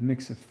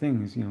mix of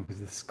things, because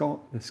the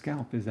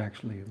scalp is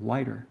actually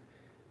lighter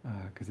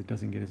because it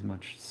doesn't get as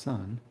much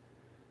sun,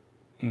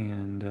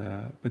 and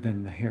but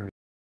then the hair,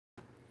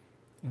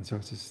 and so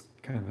it's just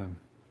kind of a,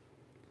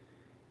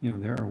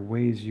 there are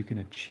ways you can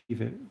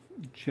achieve it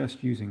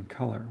just using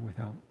color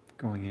without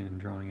going in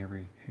and drawing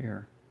every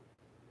hair,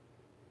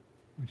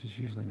 which is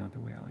usually not the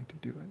way I like to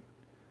do it.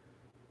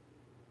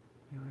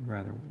 I'd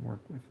rather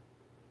work with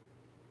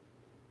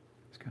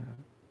this kind of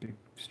big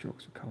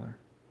strokes of color.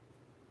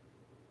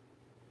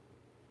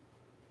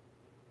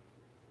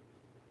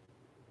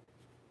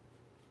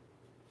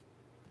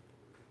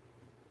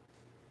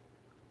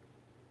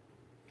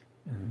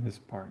 And this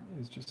part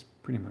is just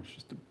pretty much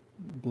just a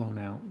blown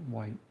out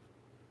white.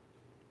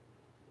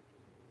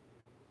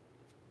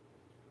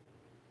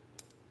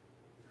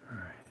 All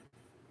right,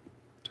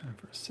 time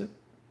for a sip.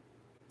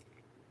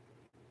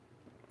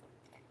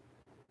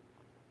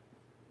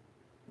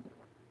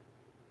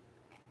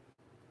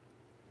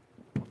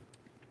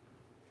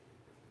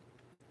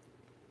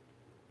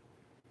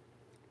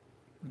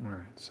 All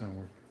right, so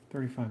we're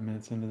 35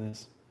 minutes into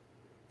this.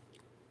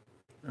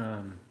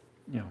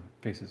 You know,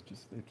 faces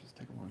they just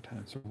take a long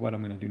time. So what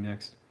I'm going to do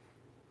next,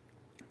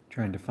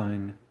 try and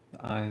define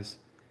the eyes,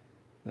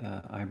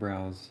 the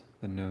eyebrows,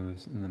 the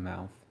nose, and the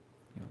mouth.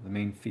 You know, the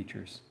main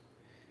features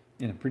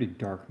in a pretty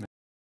dark, you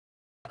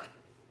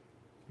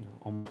know,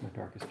 almost my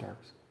darkest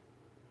darks.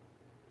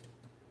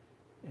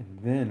 And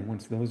then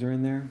once those are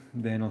in there,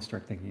 then I'll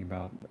start thinking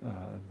about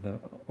the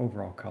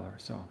overall color.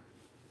 So,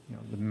 you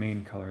know, the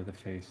main color of the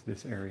face,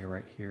 this area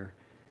right here.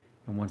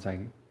 And once I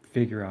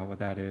figure out what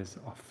that is,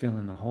 I'll fill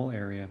in the whole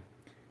area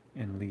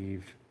and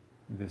leave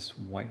this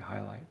white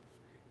highlight.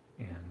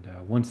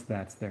 And once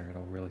that's there,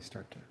 it'll really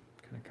start to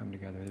kind of come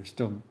together.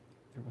 There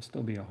will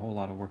still be a whole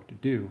lot of work to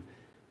do,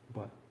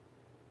 but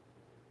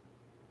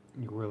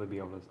you'll really be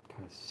able to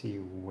kind of see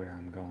where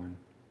I'm going.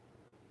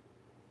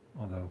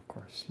 Although, of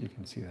course, you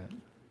can see that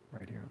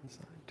right here on the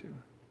side too.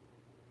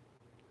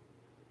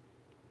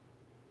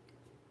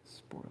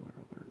 Spoiler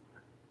alert.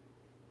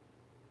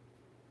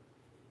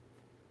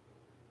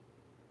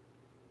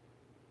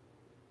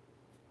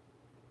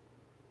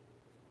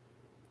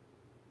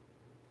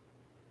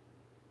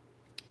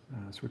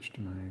 Switch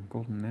to my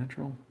Golden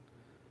Natural.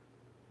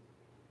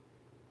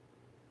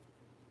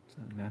 It's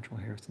a natural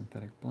hair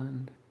synthetic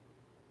blend.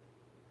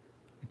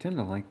 I tend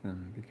to like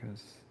them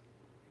because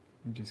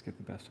you just get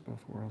the best of both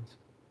worlds.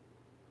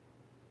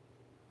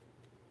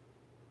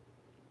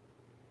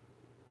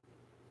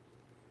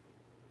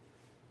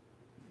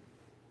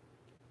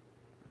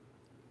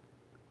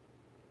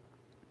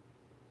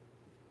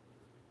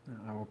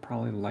 I will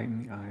probably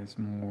lighten the eyes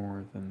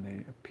more than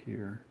they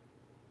appear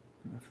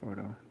in the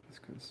photo,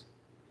 just because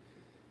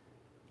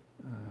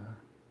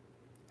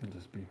it'll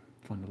just be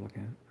fun to look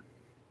at.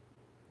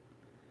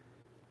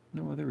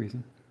 No other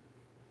reason.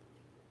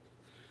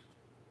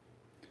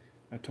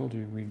 I told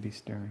you we'd be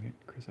staring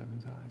at Chris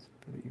Evans' eyes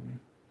for the evening.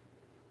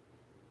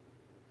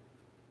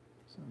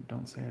 So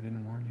don't say I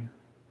didn't warn you.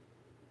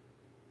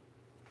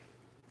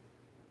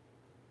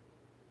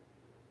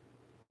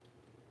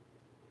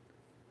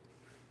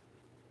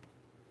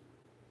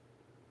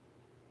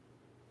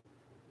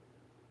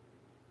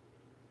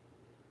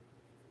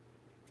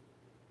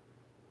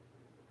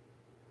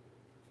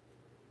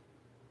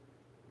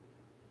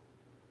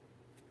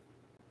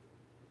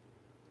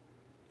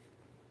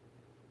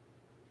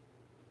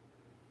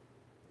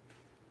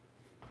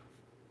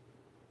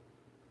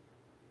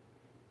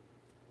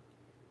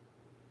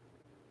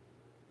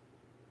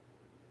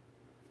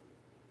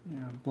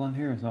 Yeah, blonde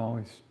hair is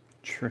always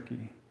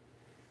tricky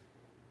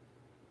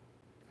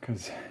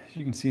because as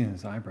you can see in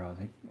his eyebrows,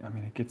 I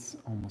mean, it gets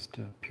almost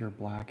to pure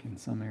black in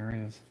some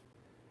areas.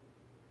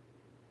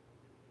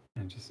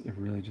 And it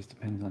really just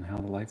depends on how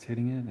the light's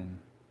hitting it, and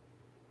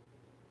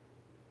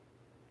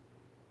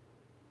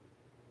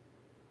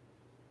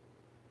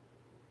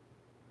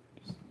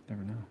just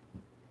never know.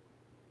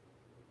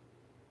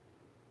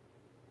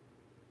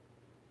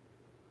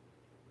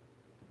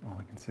 All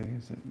I can say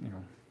is that, you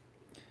know,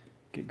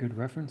 get good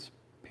reference,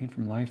 paint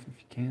from life if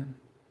you can,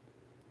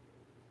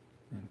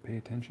 and pay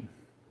attention.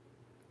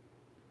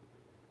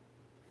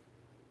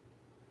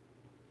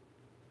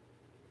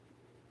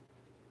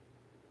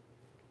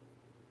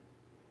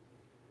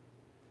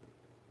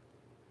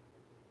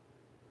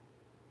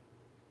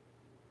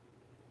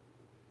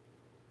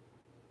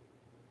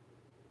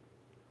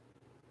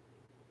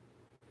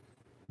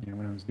 You know,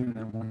 when I was doing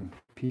that one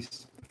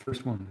piece, the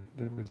first one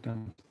that was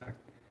done,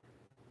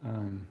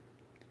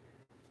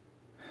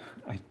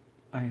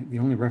 the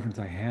only reference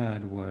I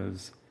had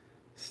was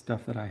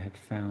stuff that I had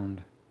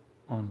found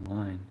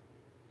online.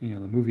 You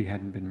know, the movie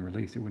hadn't been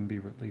released. It wouldn't be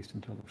released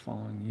until the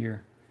following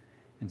year.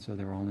 And so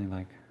there were only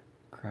like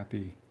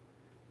crappy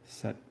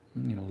set,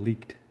 you know,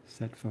 leaked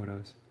set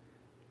photos.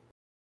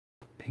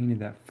 Painted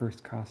that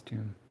first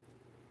costume.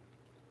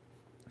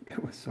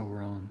 It was so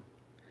wrong.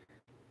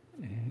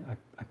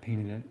 I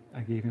painted it.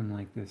 I gave him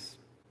like this,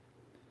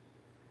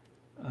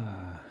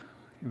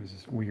 it was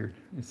just weird.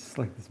 It's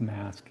like this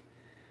mask.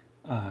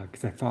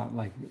 Because I thought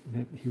like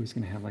that he was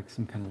going to have like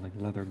some kind of like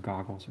leather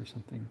goggles or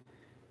something.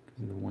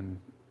 Because of the one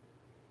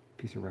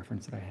piece of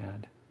reference that I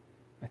had.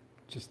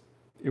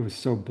 It was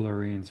so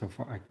blurry and so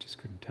far, I just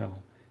couldn't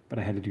tell. But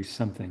I had to do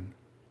something.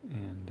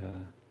 And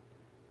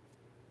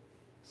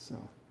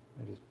so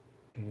I just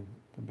painted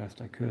the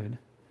best I could.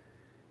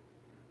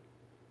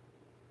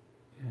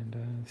 And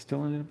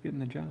still ended up getting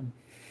the job.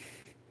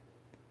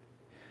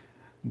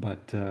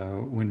 But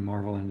when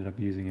Marvel ended up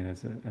using it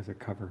as a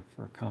cover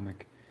for a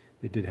comic,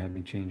 they did have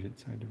me change it,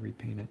 so I had to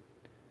repaint it.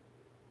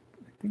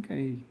 I think I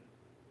can't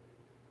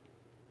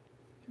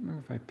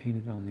remember if I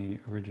painted on the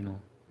original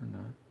or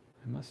not.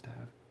 I must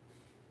have.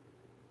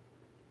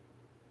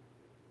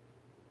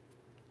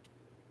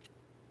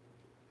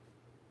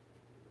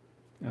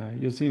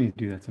 You'll see me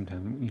do that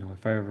sometime. You know,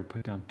 if I ever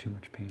put down too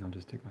much paint, I'll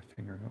just take my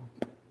finger and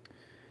go,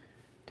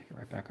 take it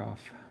right back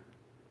off.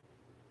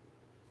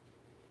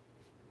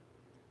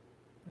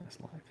 That's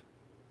life.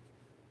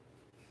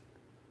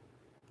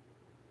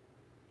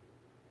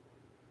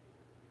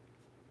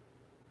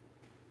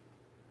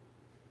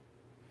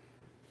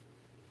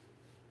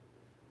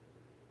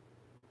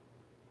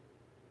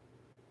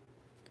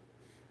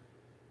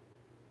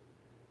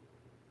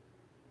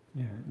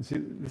 Yeah, and see,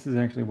 this is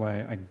actually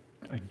why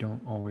I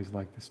don't always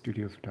like the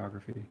studio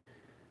photography.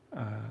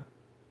 Uh,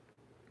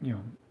 you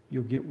know,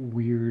 you'll get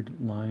weird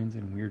lines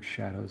and weird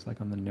shadows,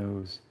 like on the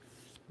nose.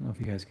 I don't know if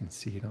you guys can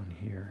see it on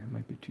here. It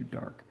might be too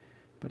dark,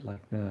 but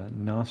like the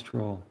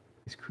nostril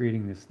is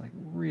creating this like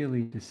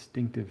really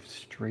distinctive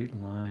straight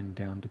line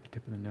down to the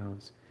tip of the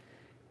nose.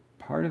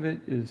 Part of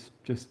it is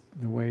just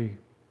the way,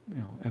 you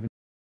know, Evan,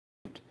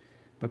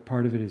 but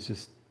part of it is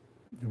just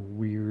the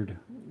weird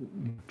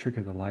trick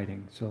of the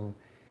lighting. So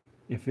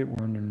if it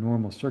were under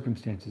normal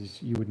circumstances,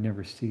 you would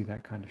never see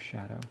that kind of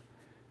shadow.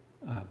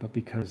 But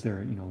because there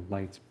are, you know,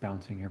 lights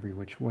bouncing every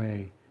which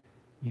way,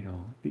 you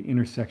know, the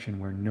intersection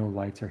where no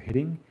lights are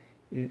hitting,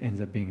 it ends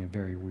up being a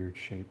very weird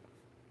shape.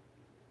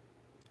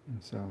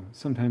 And so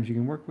sometimes you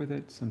can work with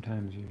it,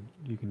 sometimes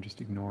you can just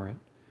ignore it.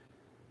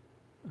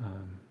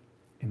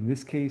 In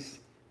this case,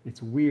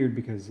 it's weird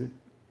because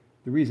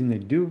the reason they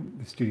do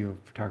the studio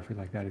photography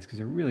like that is because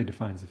it really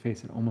defines the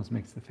face. It almost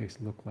makes the face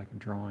look like a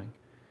drawing.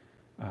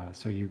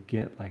 So you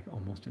get like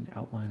almost an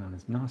outline on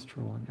his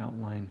nostril, an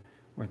outline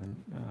where the,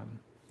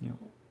 you know,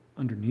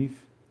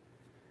 underneath.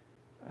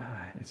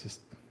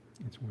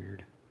 It's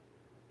weird.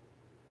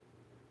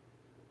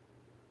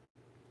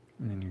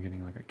 And then you're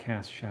getting like a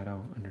cast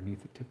shadow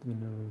underneath the tip of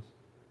the nose.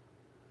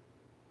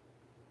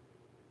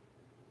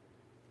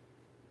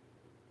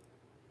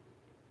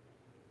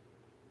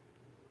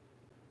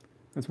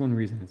 That's one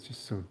reason it's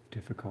just so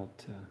difficult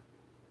to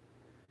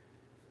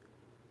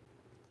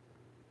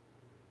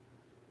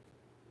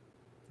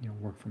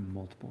work from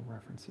multiple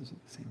references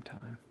at the same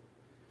time.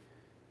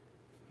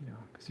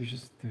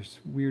 Because there's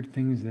weird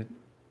things that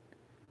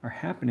are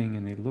happening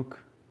and they look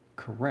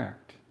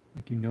correct.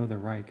 Like they're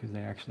right because they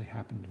actually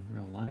happened in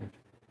real life.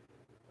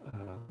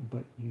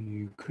 But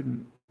you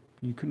couldn't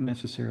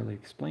necessarily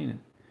explain it.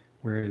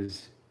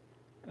 Whereas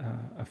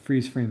a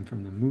freeze frame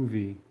from the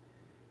movie,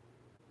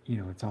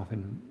 it's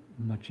often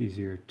much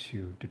easier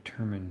to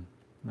determine,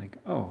 like,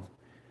 oh,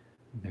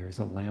 there's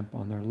a lamp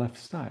on their left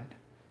side,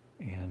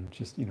 and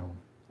just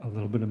a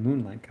little bit of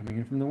moonlight coming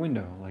in from the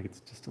window. Like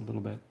it's just a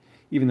little bit,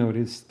 even though it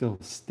is still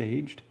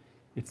staged,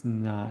 it's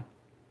not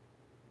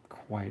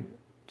quite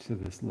to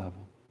this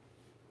level.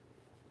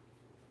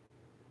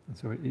 And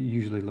so it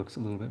usually looks a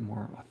little bit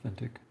more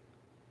authentic.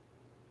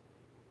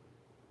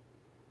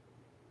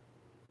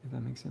 If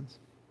that makes sense.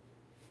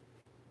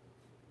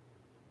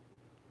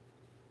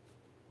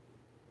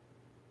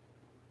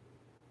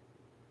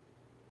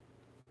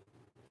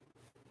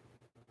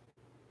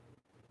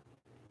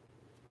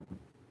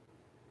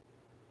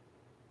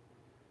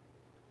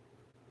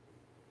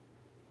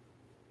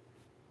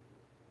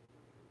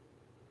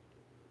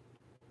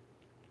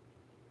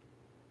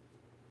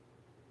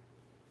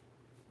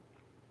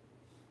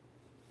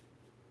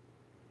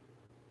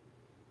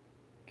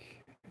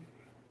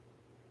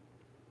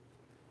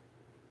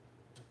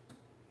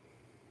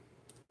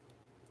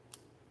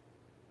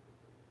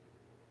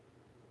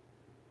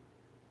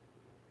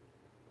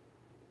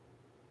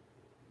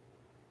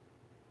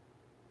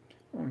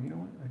 Oh, you know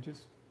what? I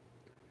just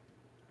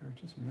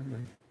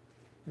remembered.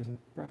 There's a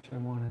brush I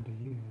wanted to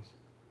use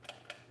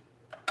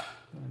that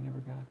I never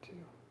got to.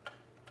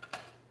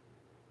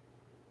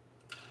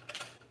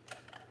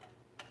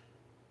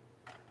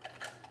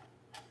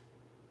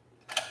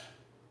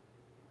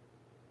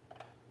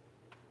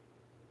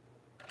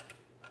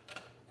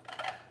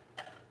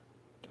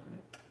 Darn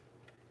it.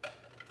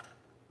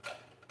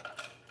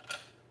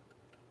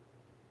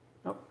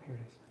 Oh, here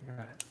it is. I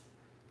got it.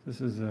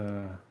 This is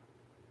a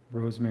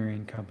Rosemary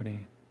and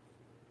Company.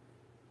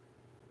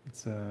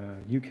 It's a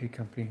UK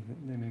company.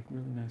 They make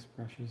really nice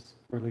brushes,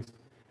 or at least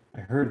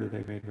I heard that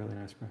they made really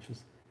nice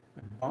brushes.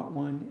 I bought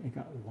one. It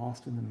got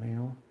lost in the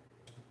mail,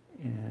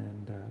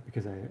 and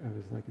because I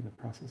was like in the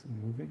process of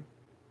moving,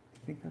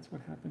 I think that's what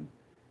happened.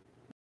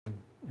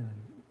 And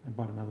I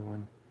bought another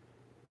one,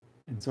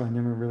 and so I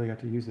never really got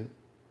to use it.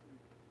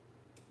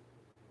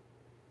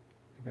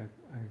 I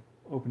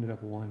opened it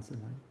up once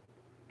and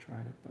I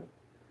tried it, but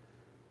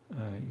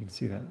you can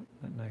see that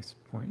nice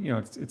point.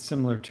 It's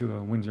similar to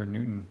a Winsor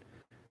Newton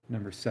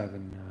number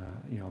 7.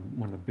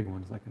 One of the big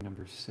ones, like a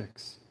number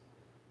 6,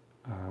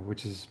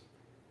 which is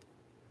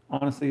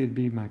honestly it'd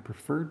be my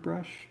preferred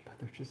brush, but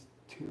they're just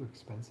too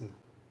expensive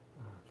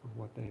for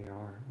what they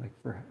are, like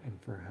for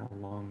how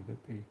long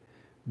that they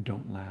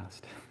don't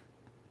last.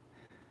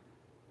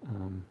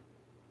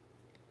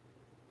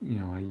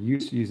 I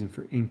used to use them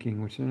for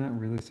inking, which they're not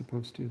really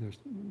supposed to.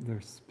 They're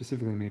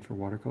specifically made for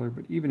watercolor,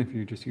 but even if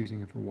you're just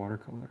using it for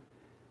watercolor,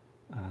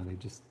 they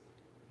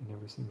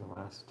never seem to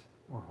last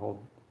or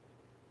hold,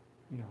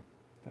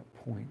 that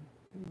point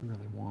that you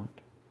really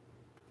want.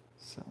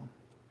 So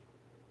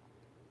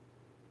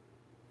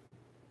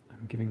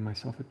I'm giving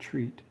myself a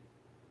treat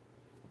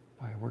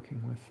by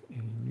working with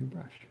a new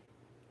brush.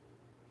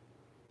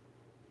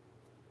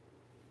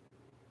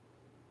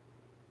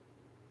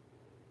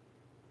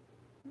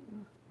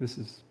 This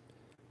is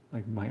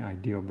like my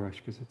ideal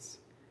brush because it's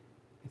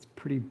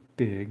pretty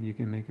big. You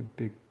can make a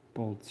big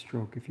bold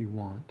stroke if you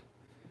want,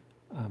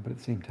 but at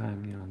the same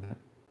time, you know, that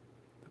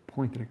the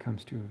point that it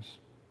comes to is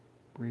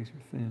razor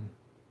thin.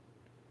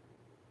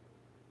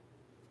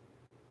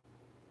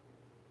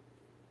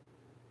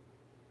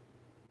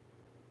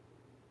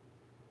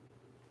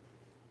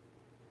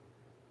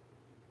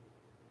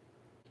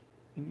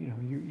 And you know,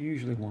 you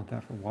usually want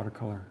that for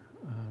watercolor.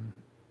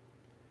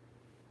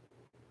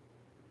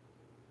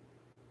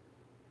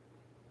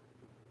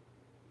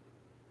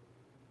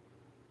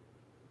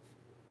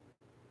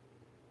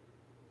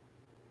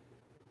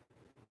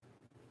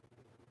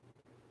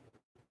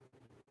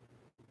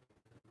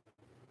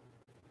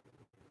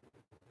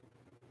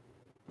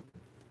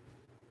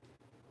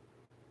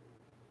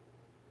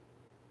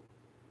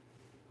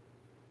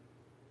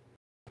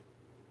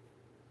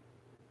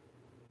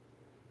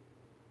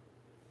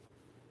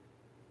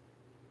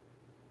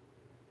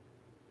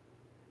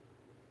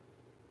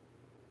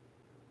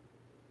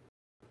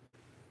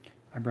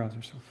 Eyebrows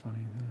are so funny.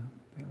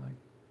 They like,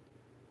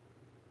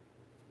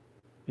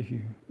 if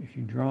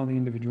you draw the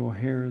individual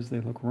hairs,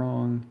 they look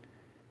wrong.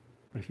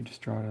 But if you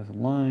just draw it as a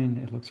line,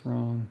 it looks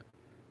wrong.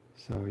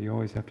 So you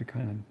always have to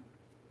kind of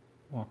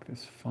walk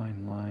this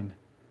fine line.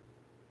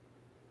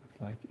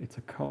 Like it's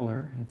a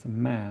color, it's a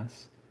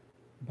mass,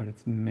 but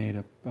it's made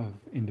up of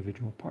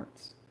individual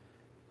parts.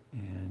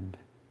 And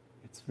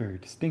it's very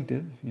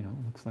distinctive, you know,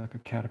 it looks like a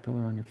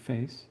caterpillar on your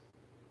face,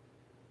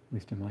 at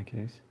least in my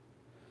case.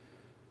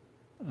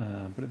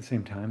 But at the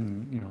same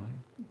time, you know,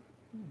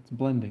 it's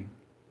blending.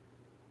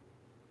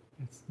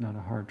 It's not a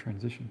hard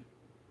transition.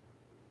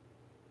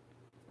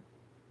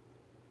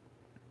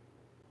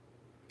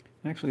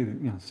 Actually,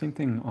 you know, same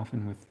thing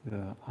often with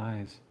the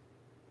eyes.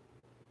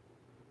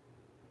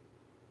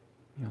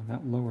 You know,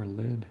 that lower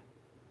lid.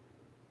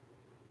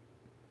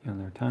 You know,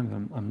 there are times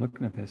I'm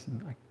looking at this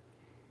and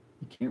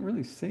you can't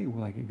really say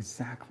like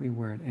exactly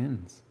where it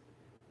ends.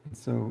 And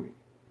so,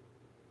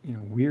 you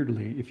know,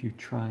 weirdly, if you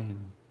try and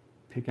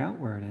pick out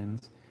where it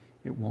ends,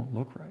 it won't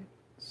look right.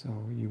 So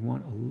you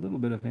want a little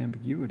bit of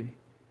ambiguity,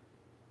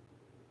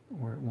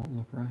 or it won't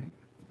look right.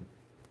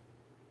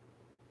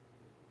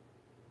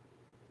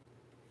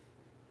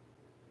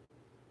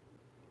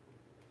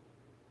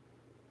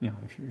 You know,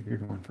 if you're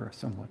going for a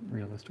somewhat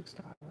realistic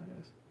style, that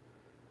is.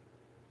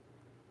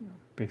 You know,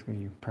 basically,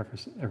 you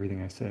preface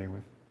everything I say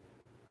with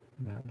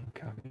that little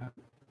caveat.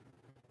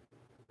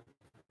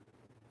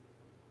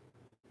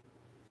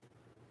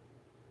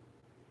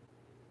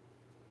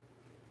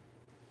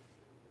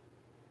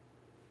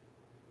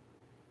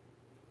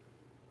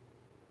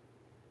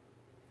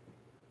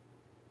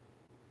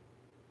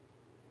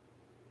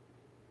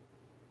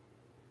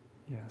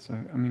 Yeah, so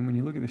I mean, when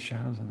you look at the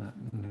shadows on that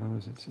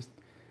nose, it's just,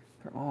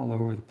 they're all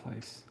over the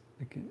place.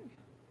 Like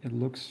it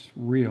looks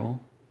real,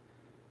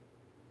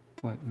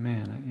 but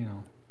man, you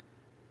know,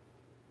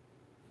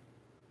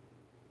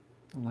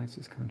 the light's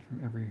just coming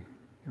from every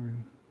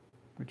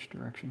which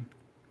direction.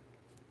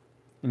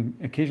 And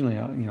occasionally,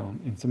 you know,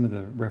 in some of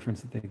the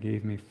reference that they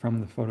gave me from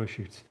the photo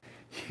shoots,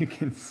 you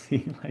can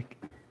see like,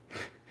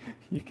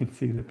 you can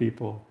see the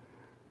people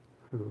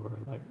who are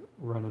like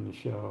running the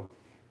show,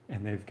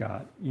 and they've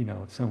got, you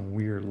know, some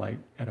weird light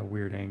at a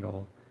weird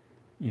angle.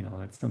 You know,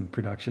 it's some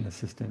production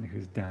assistant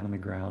who's down on the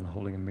ground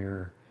holding a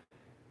mirror.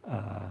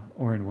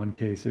 Or in one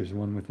case, there's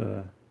one with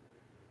a,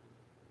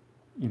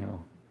 you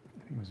know,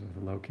 I think it was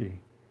with Loki.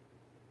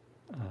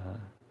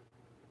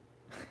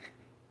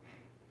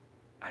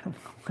 I don't know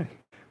why,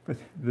 but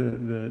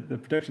the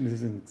production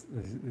assistant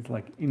is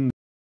like in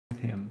with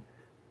him,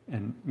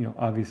 and you know,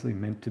 obviously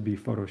meant to be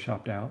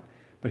photoshopped out,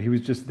 but he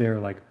was just there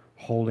like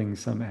holding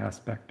some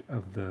aspect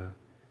of the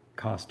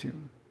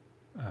costume,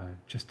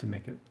 just to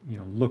make it, you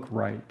know, look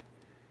right,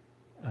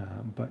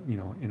 but you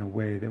know, in a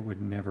way that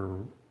would never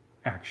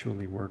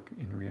actually work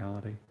in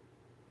reality.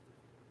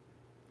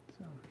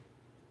 So,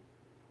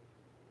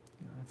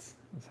 you know, that's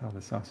how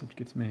the sausage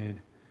gets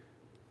made.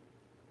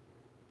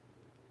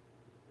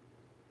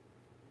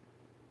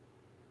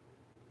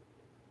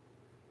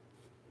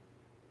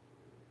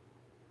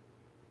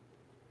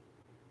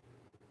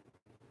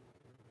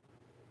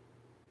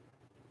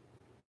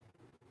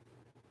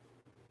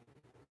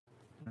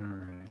 All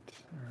right,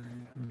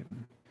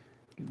 I'm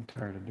getting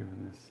tired of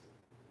doing this.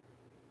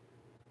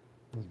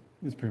 This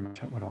is pretty much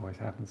what always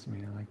happens to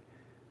me. Like,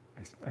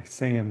 I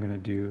say I'm gonna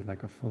do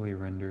like a fully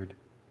rendered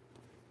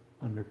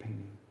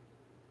underpainting.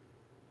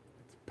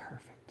 It's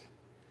perfect.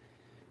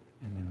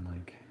 And then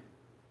like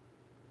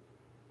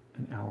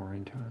an hour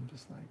into it, I'm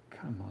just like,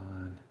 come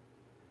on.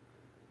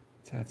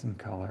 Let's add some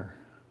color.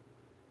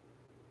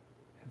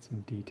 Add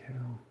some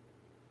detail.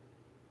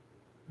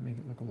 Make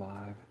it look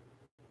alive.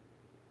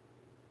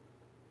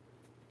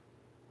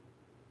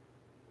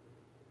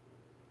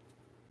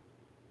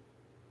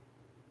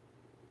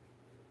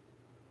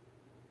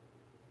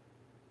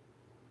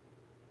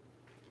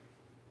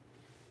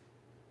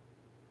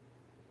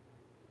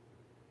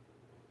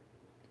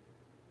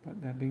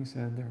 that being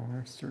said, there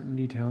are certain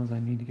details I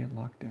need to get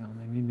locked down.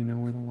 I need to know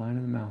where the line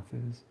of the mouth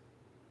is.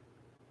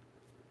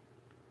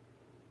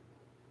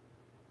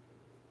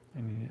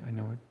 I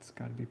know it's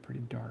got to be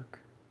pretty dark.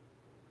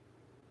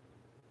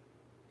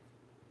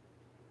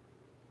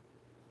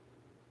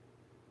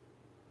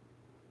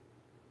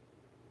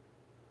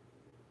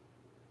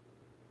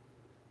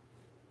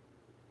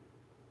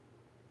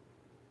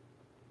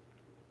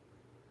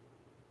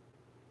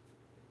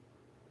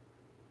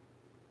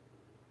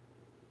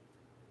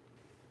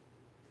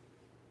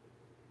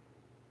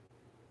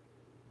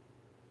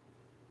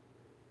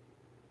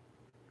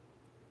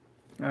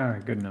 All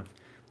right, good enough.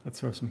 Let's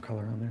throw some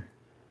color on there.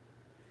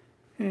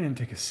 And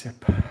take a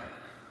sip of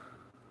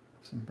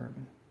some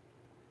bourbon.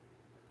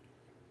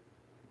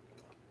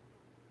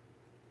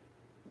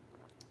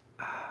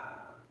 I'll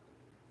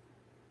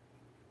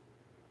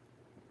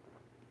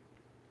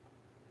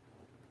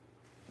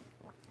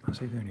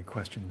see if there are any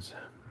questions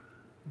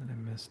that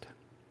I missed.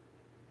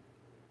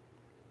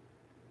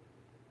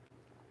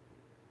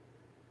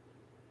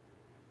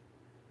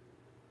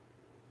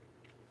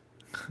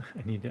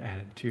 I need to add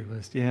it to your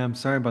list. Yeah, I'm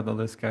sorry about the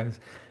list, guys.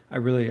 I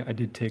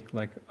did take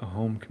like a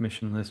home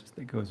commission list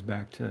that goes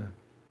back to,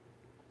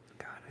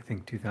 God, I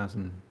think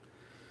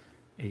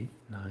 2008,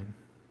 9.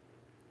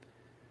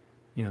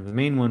 You know, the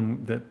main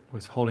one that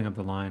was holding up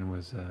the line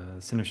was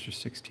Sinister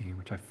 16,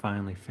 which I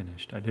finally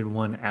finished. I did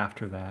one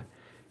after that,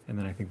 and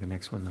then I think the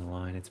next one in the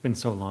line. It's been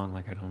so long,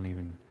 like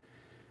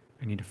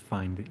I need to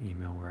find the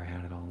email where I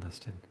had it all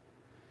listed.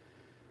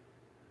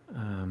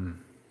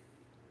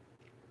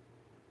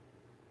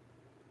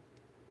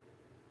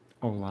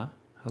 Hola,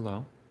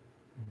 hello,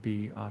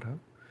 B Auto.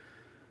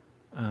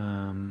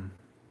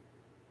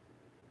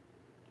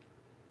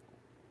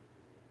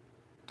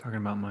 Talking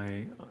about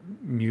my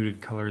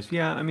muted colors.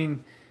 Yeah, I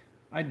mean,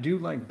 I do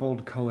like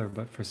bold color,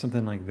 but for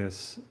something like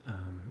this,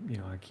 you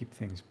know, I keep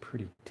things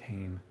pretty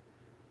tame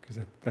because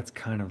that's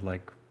kind of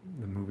like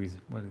the movie's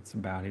what it's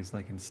about. He's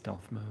like in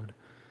stealth mode.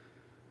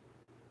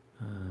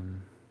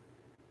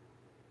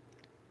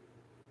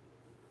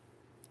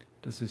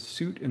 Does his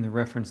suit in the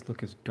reference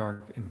look as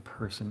dark in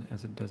person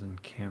as it does in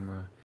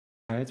camera?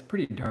 Yeah, it's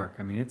pretty dark.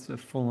 I mean, it's a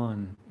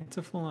full-on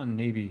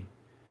navy.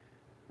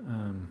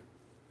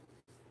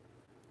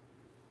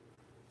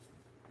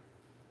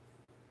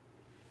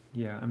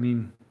 Yeah, I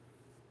mean,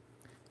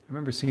 I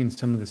remember seeing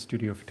some of the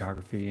studio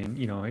photography, and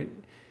you know,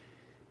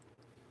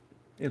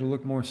 it'll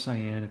look more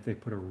cyan if they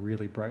put a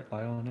really bright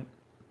light on it.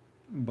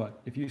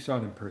 But if you saw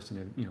it in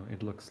person, you know,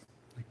 it looks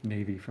like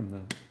navy from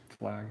the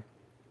flag.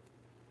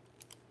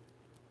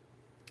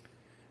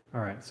 All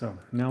right, so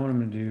now what I'm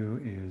going to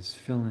do is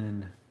fill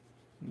in,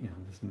 you know,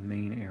 this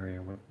main area.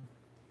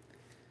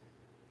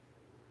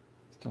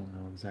 Still don't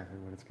know exactly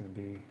what it's going to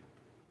be.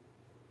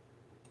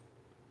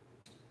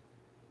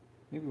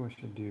 Maybe what I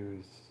should do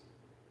is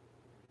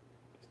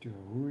just do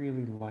a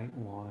really light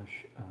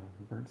wash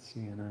of burnt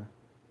sienna.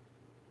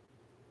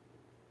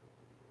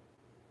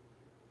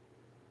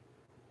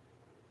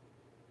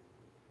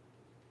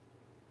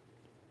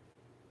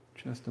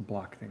 Just to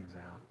block things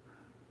out.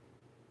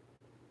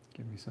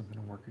 Give me something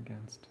to work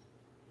against.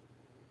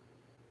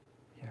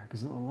 Yeah,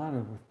 because a lot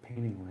of with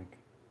painting, like,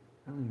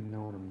 I don't even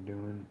know what I'm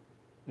doing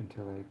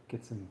until I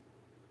get some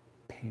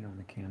paint on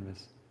the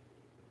canvas.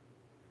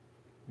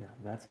 Yeah,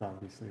 that's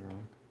obviously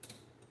wrong.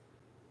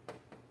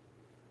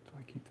 So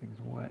I keep things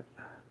wet.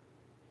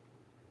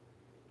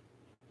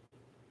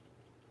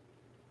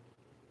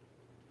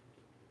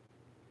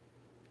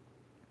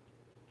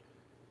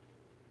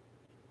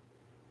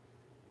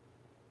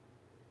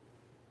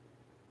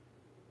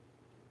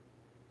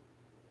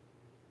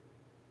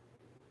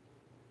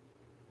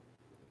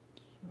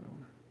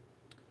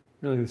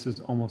 Really, this is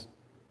almost,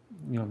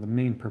 you know, the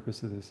main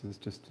purpose of this is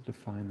just to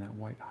define that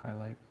white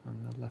highlight on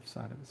the left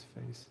side of his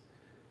face.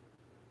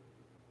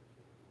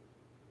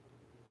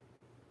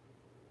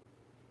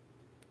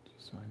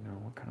 Just so I know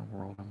what kind of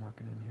world I'm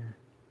working in here.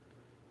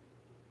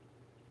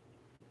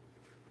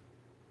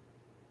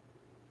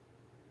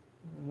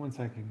 Once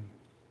I can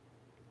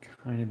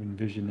kind of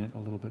envision it a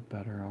little bit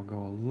better, I'll go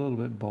a little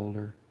bit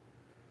bolder,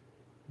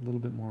 a little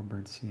bit more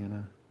burnt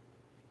sienna.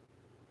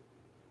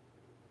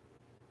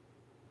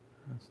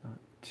 That's not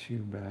too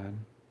bad.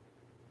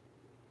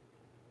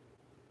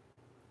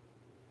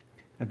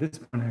 At this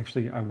point,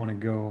 actually, I want to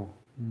go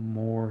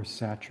more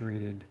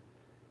saturated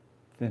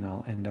than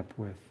I'll end up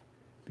with,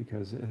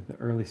 because at the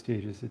early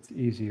stages, it's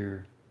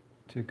easier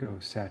to go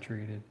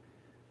saturated.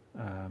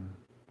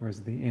 Whereas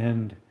at the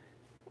end,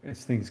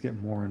 as things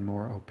get more and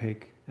more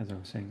opaque, as I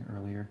was saying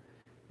earlier,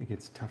 it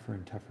gets tougher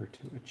and tougher to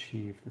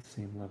achieve the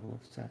same level of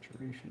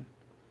saturation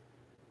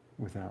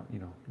without, you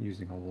know,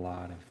 using a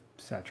lot of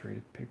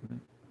saturated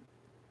pigment.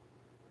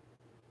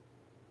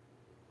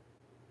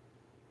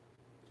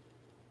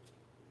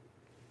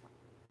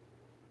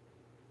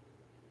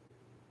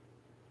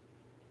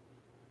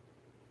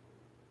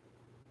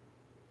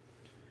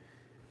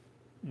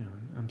 You know,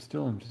 I'm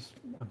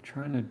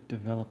trying to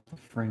develop the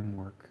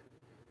framework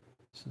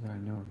so that I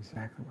know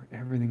exactly where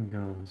everything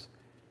goes.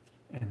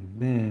 And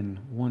then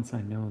once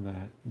I know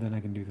that, then I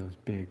can do those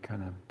big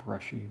kind of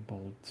brushy,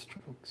 bold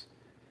strokes.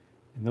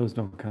 And those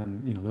don't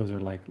come, those are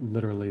like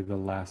literally the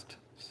last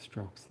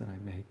strokes that I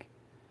make.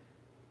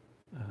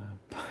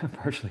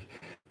 Partially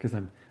because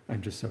I'm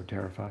just so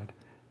terrified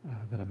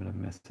that I'm going to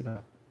mess it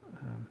up.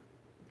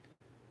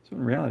 So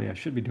in reality, I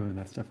should be doing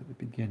that stuff at the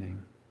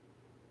beginning,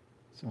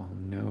 so I'll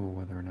know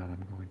whether or not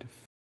I'm going to.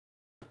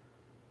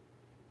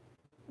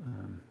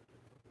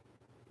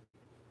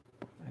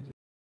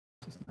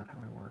 It's just not how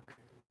I work.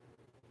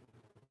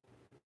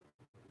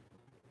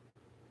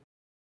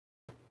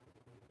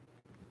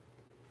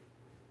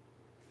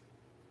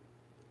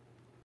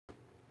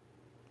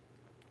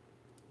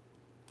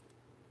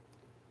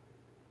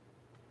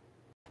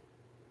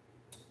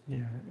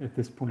 Yeah, at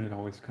this point, it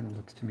always kind of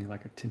looks to me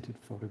like a tinted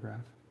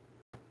photograph.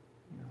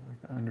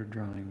 Like the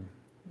underdrawing,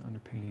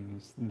 underpainting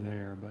is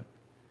there, but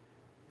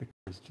the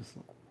colors just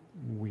look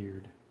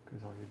weird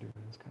because all you're doing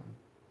is kind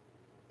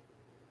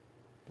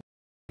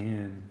of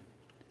in.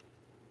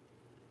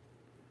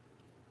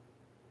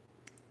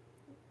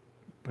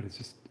 But it's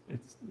just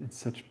it's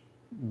such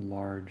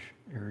large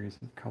areas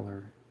of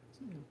color.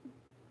 It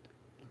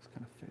looks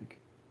kind of fake.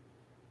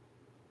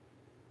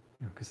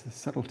 Because the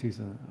subtleties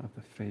of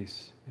the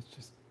face, it's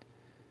just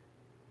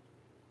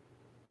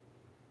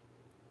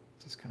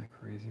kind of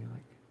crazy.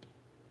 Like,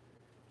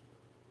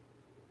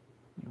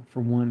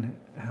 for one,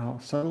 how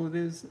subtle it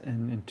is,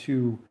 and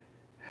two,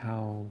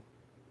 how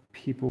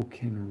people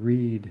can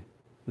read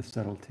the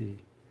subtlety.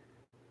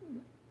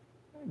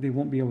 They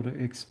won't be able to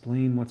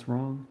explain what's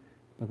wrong,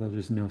 but they'll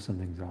just know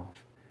something's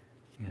off.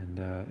 And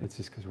it's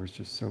just because we're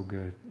just so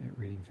good at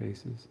reading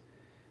faces.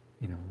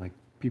 Like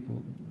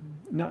people,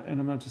 and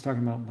I'm not just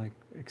talking about like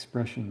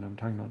expression, I'm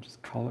talking about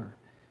just color.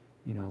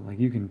 Like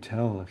you can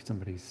tell if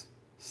somebody's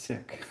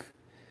sick,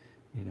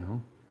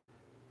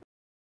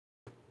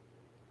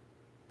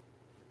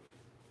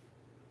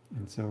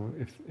 And so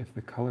if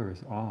the color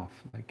is off,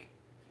 like,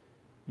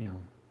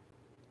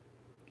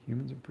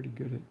 humans are pretty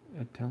good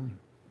at telling.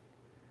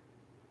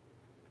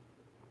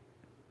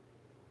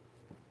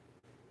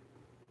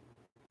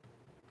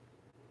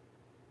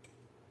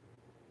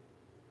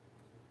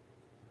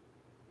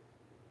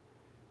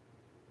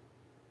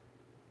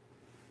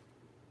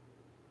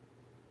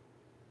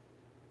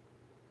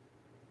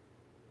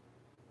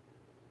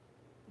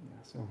 Yeah,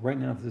 so right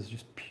now this is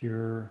just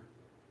pure,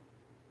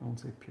 I won't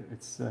say pure,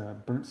 it's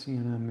burnt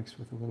sienna mixed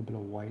with a little bit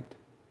of white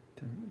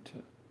to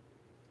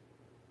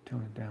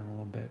tone it down a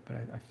little bit, but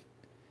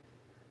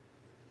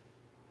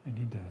I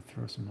need to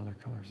throw some other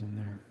colors in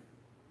there.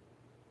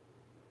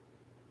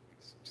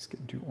 It's just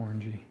getting too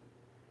orangey.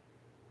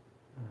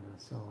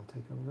 So I'll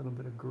take a little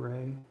bit of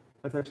gray.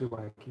 That's actually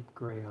why I keep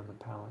gray on the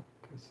palette,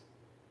 because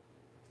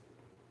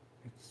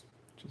it's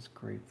just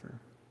great for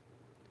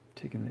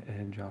taking the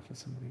edge off of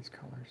some of these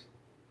colors.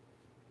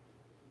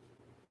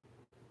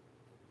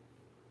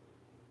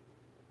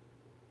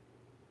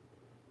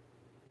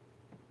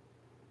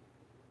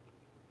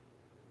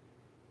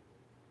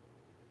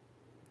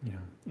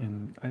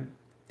 And I don't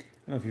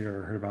know if you've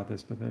ever heard about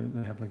this, but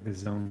they have like the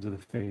zones of the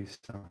face.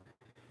 So,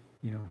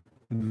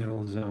 the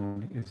middle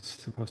zone is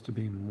supposed to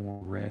be more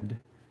red.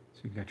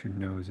 So you've got your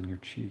nose and your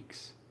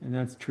cheeks. And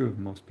that's true of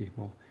most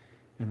people.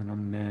 And then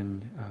on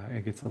men,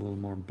 it gets a little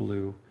more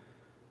blue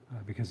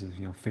because of,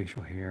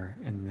 facial hair.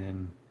 And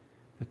then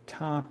the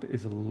top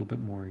is a little bit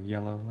more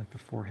yellow, like the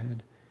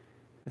forehead.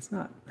 It's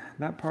not,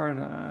 that part,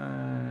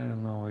 I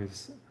don't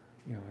always,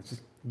 it's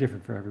just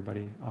different for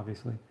everybody,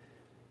 obviously.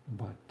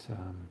 But,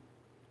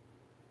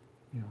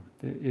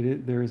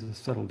 there is a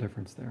subtle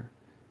difference there.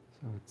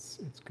 So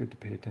it's good to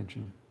pay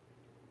attention.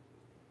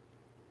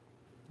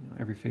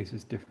 Every face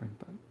is different,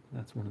 but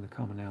that's one of the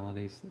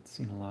commonalities that's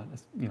seen a lot,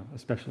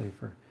 especially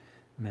for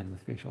men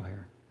with facial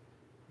hair.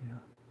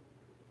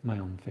 My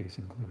own face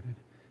included.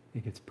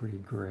 It gets pretty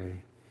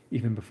gray.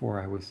 Even before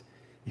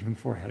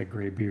I had a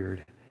gray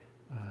beard,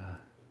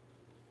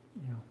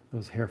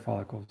 those hair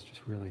follicles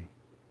just really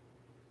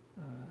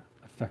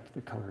affect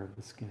the color of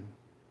the skin.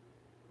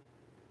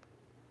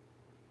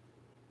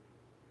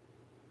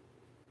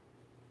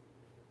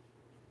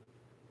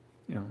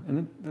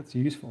 And that's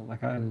useful.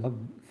 Like I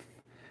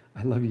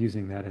love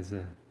using that as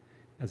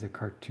a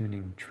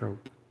cartooning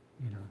trope.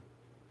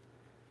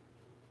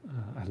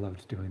 I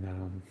loved doing that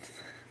on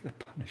the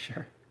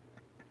Punisher.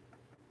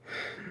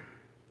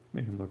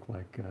 Made him look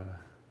like a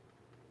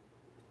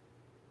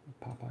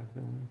Popeye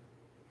villain.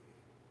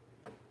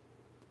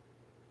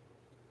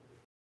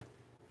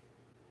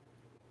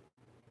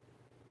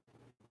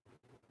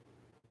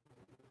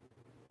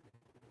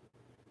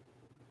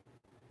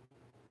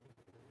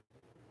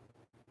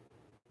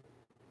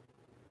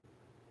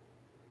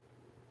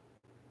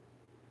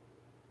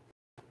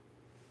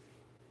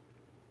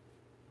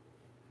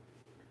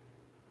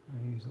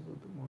 I use a little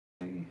bit more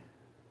gray.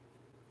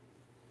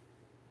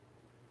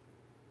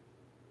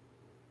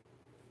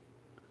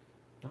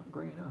 Not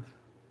gray enough.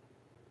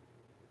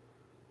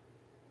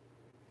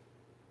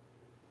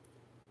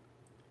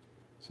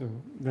 So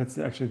that's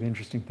actually the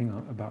interesting thing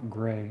about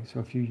gray. So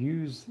if you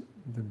use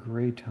the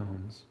gray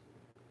tones,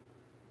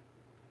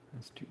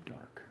 That's too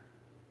dark.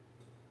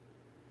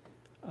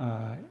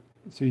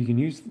 So you can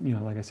use,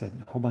 like I said,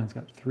 Holbein's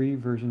got 3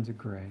 versions of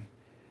gray,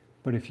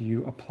 but if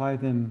you apply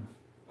them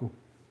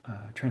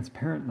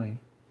transparently,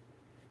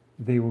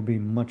 they will be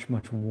much,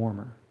 much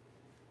warmer.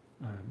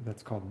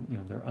 That's called,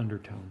 their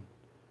undertone.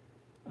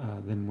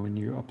 Than when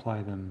you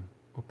apply them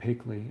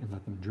opaquely and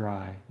let them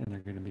dry, and they're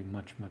going to be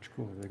much, much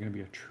cooler. They're going to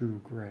be a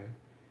true gray.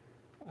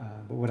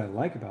 But what I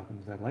like about them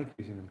is I like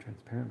using them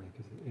transparently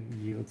because it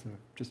yields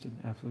just an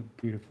absolute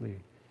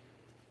beautifully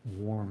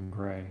warm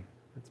gray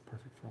that's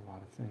perfect for a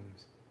lot of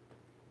things.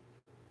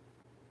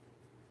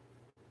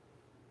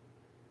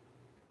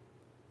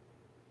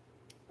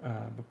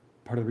 But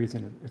part of the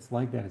reason it's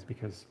like that is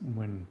because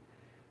when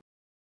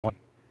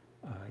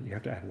you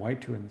have to add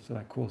white to it, so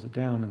that cools it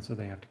down, and so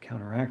they have to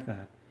counteract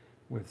that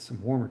with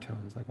some warmer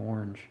tones like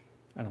orange.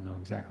 I don't know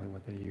exactly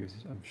what they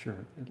use. I'm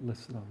sure it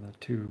lists it on the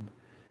tube.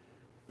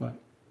 But,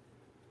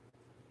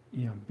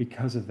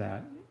 because of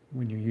that,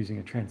 when you're using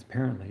it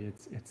transparently,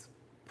 it's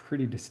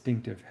pretty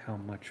distinctive how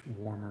much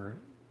warmer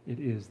it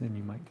is than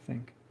you might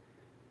think.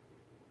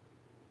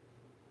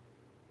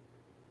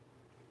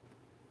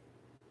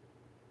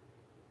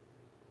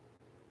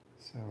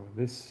 So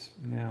this,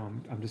 now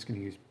I'm just going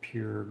to use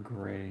pure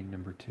gray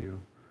number 2.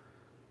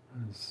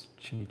 This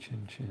Chinny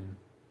Chin Chin.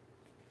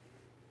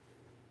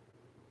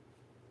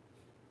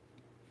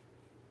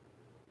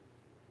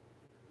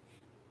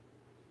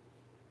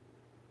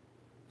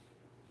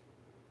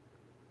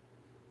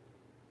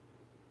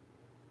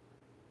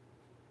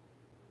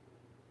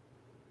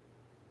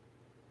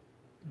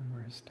 And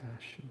where his stash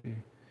should be.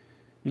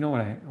 You know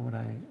what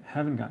I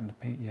haven't gotten to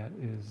paint yet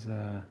is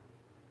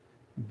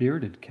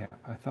Bearded Cap.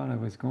 I thought I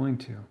was going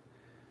to.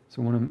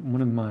 So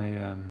one of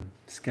my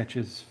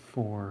sketches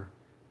for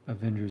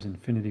Avengers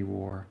Infinity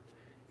War,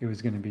 it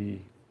was going to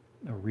be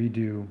a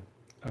redo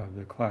of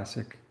the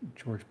classic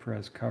George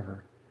Perez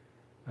cover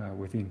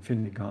with the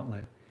Infinity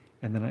Gauntlet,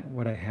 and then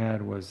what I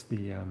had was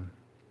the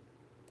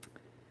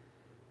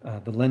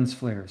lens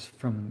flares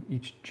from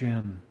each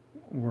gem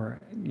were,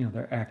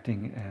 they're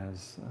acting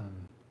as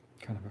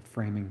kind of a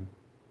framing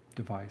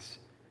device.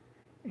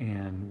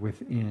 And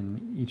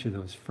within each of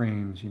those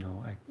frames,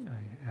 I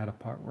had a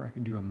part where I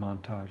could do a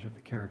montage of the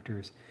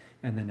characters,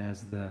 and then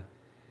as the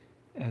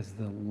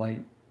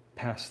light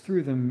passed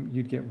through them,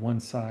 you'd get one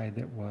side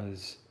that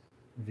was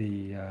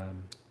the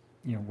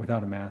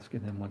without a mask,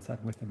 and then one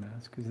side with a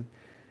mask.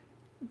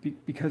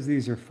 Because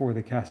these are for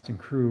the cast and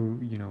crew,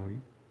 you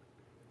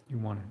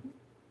want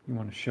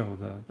to show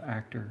the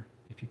actor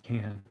if you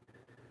can.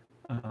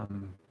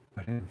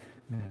 But in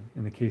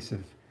the case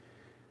of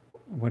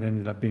what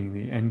ended up being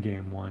the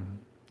Endgame one,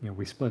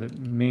 we split it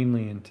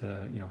mainly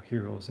into,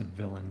 heroes and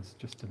villains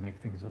just to make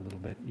things a little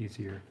bit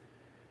easier.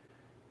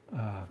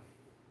 I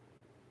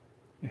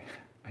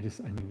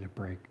needed a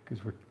break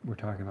because we're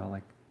talking about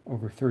like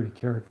over 30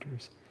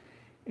 characters,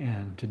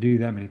 and to do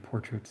that many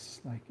portraits,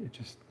 like it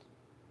just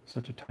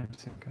such a time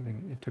sink. I think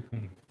it took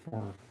me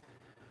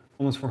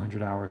almost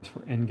 400 hours for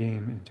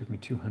Endgame, and it took me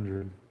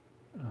 200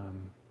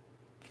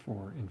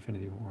 for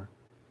Infinity War.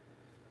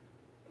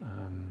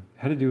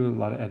 Had to do a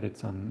lot of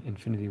edits on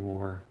Infinity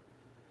War.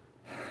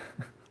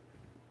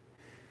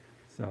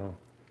 So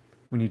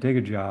when you take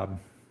a job,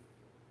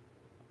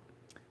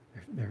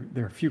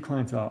 there are a few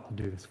clients I'll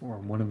do this for.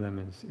 One of them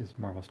is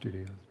Marvel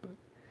Studios, but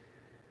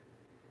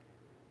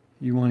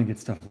you want to get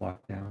stuff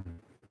locked down.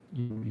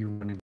 You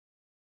want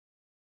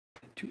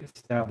to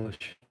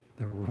establish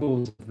the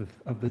rules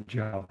of the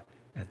job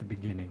at the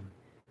beginning.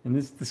 And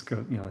this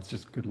goes, it's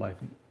just good life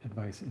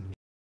advice.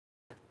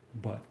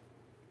 But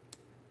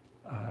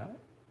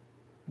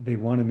they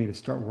wanted me to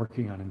start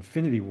working on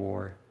Infinity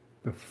War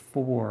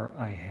before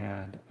I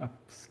had a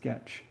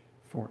sketch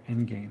for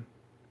Endgame.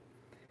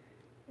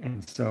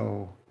 And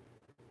so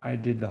I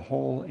did the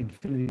whole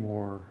Infinity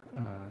War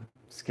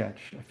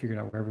sketch. I figured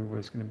out where everyone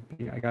was going to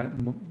be. I got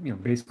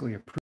it, basically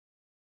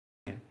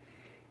approved.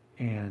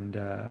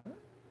 And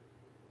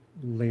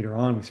later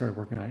on, we started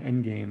working on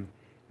Endgame,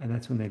 and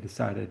that's when they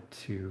decided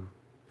to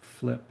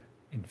flip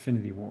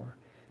Infinity War,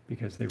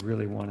 because they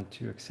really wanted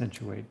to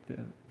accentuate the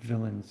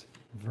villains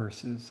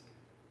versus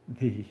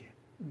the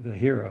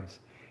heroes.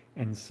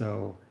 And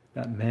so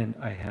that meant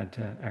I had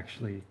to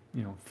actually,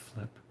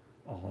 flip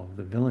all of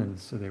the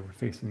villains so they were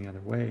facing the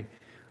other way,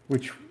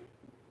 which,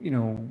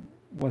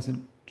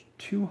 wasn't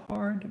too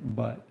hard,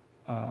 but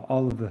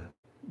all of the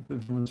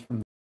villains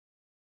from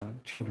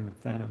Children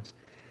of Thanos,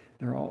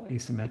 they're all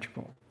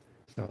asymmetrical.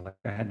 So like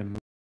I had to move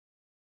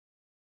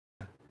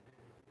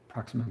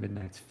Proxima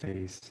Midnight's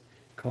face,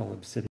 Cull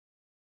Obsidian,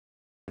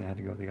 I had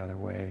to go the other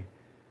way.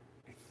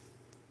 I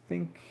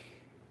think,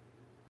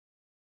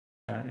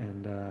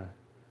 and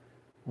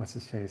what's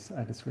his face? I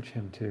had to switch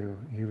him too.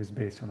 He was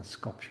based on a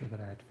sculpture that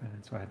I had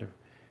found, so I had to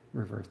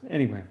reverse.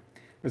 Anyway,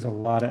 there's a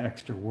lot of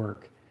extra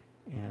work,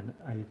 and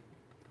I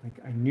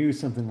knew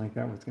something like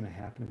that was going to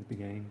happen at the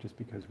beginning, just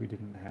because we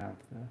didn't have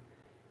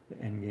the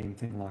Endgame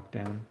thing locked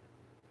down.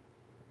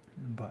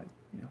 But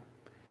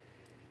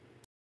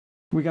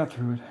we got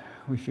through it.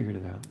 We figured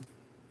it out.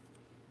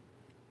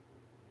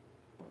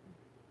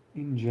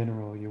 in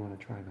general, you want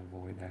to try and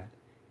avoid that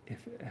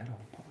if at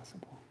all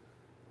possible.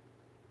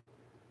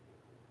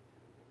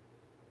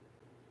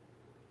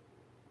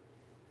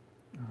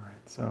 All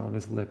right, so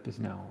this lip is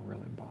now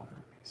really bothering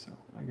me. So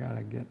I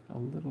gotta get a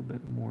little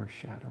bit more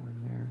shadow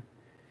in there,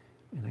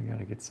 and I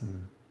gotta get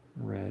some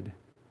red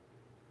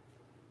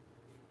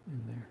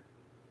in there.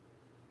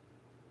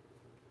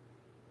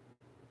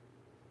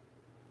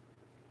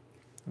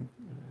 Oh,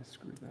 I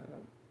screwed that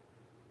up.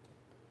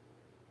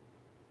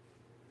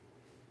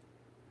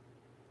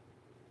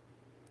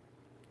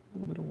 A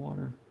little bit of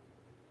water.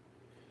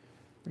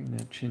 Bring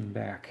that chin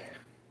back.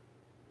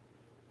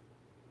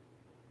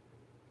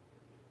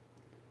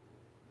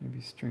 Maybe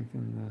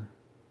strengthen the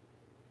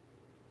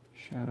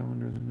shadow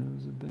under the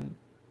nose a bit.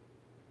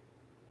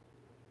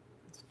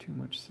 It's too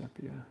much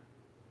sepia.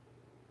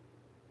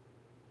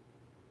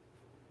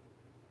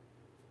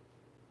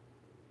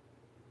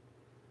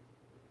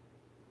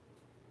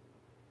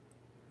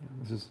 Yeah,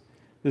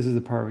 this is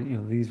the part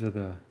where, these are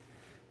the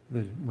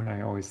what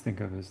I always think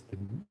of as the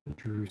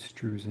Drew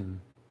Struzan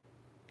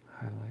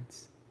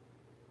highlights.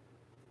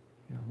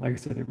 Like I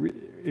said,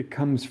 it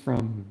comes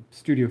from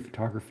studio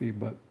photography,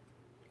 but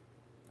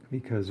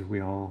because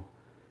we all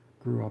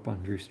grew up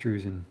on Drew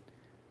Struzan,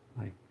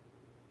 like,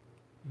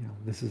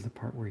 this is the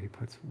part where he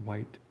puts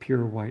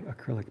pure white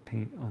acrylic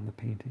paint on the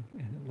painting,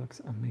 and it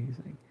looks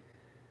amazing.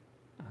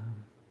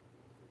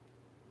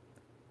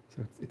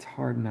 So it's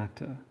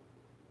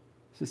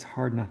just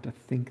hard not to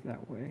think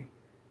that way,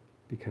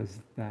 because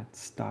that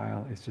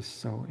style is just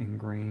so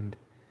ingrained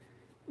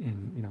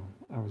in,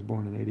 I was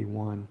born in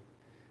 81.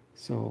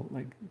 So,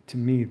 like, to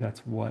me,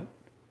 that's what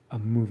a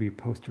movie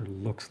poster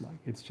looks like.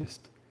 It's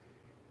just,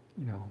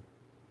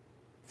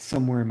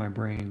 somewhere in my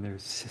brain,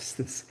 there's just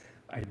this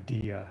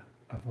idea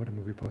of what a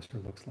movie poster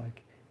looks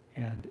like.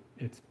 And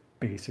it's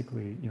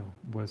basically,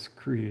 was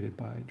created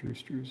by Drew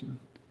Struzan.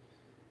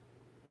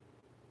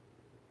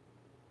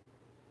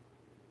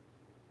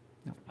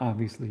 Now,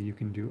 obviously, you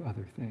can do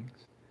other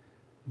things,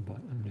 but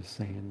I'm just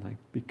saying, like,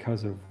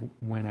 because of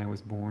when I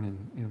was born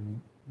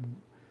and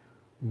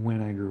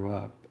when I grew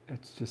up,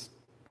 it's just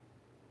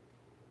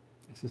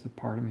a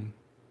part of me.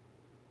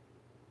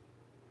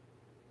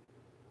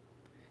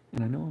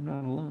 And I know I'm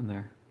not alone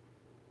there.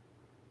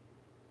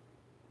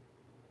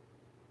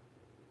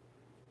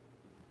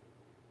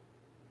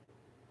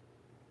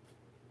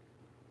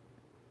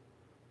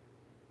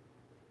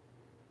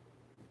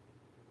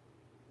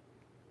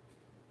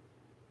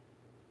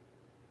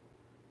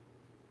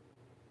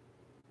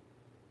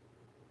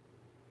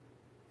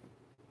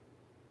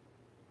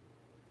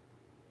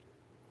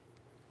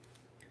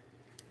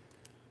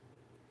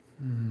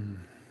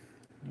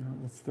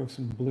 Let's throw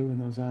some blue in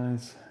those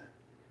eyes.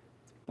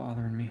 It's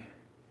bothering me.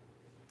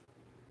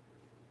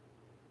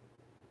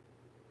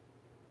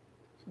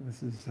 So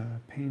this is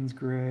Payne's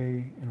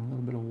gray and a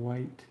little bit of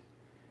white.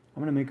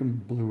 I'm going to make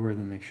them bluer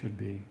than they should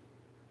be,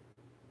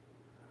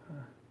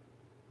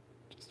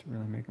 just to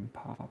really make them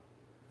pop.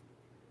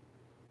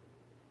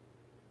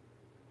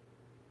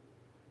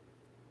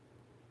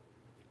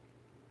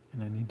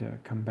 And I need to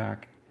come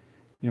back.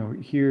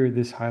 Here,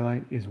 this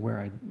highlight is where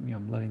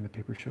I'm letting the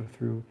paper show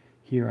through.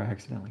 Here, I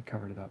accidentally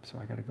covered it up, so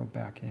I got to go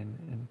back in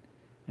and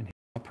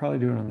I'll probably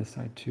do it on this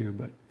side too,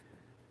 but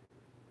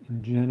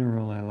in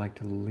general, I like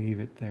to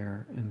leave it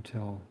there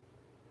until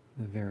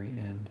the very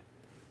end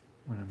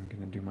when I'm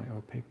going to do my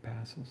opaque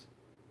passes.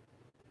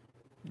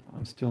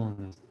 I'm still on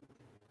this.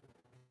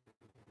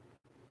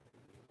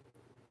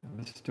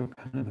 This is still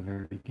kind of the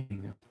very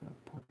beginning of the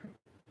portrait.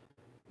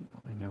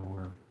 I know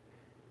we're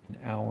an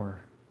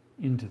hour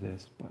into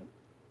this, but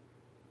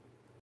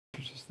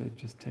they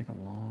just take a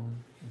long,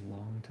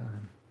 long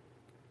time.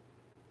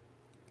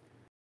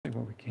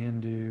 What we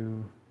can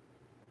do,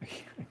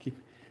 I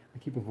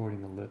keep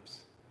avoiding the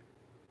lips.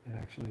 It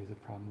actually is a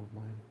problem of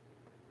mine.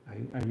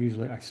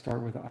 I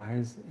start with the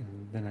eyes,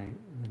 and then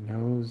the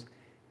nose,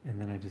 and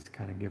then I just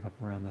kind of give up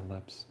around the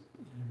lips.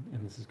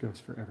 And this goes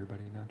for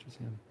everybody, not just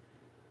him.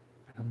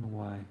 I don't know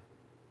why.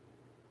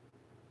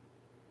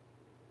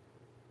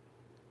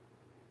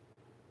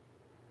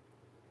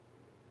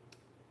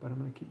 But I'm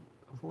going to keep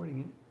avoiding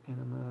it, and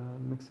I'm going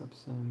to mix up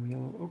some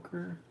yellow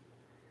ochre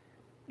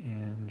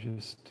and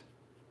just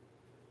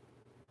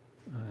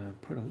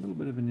put a little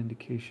bit of an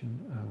indication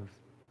of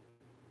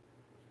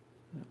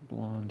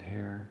blonde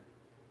hair.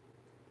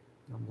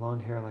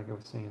 Blonde hair, like I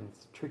was saying,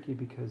 it's tricky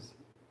because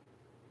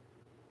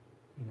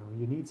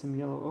you need some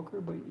yellow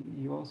ochre, but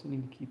you also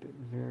need to keep it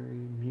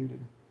very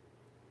muted.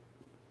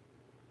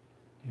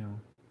 And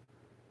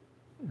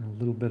a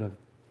little bit of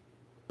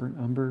burnt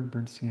umber,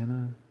 burnt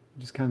sienna. It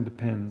just kind of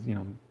depends.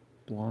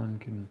 Blonde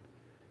can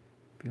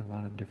be a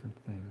lot of different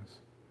things.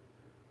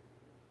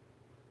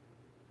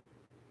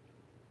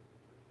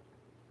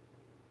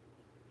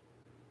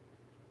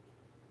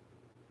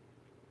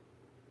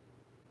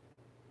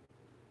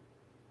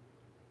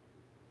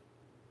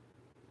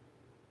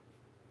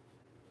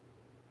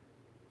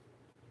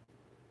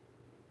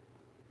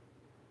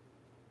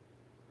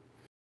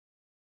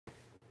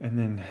 And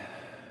then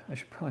I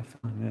should probably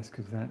find this,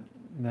 because that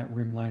that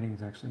rim lighting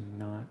is actually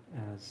not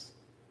as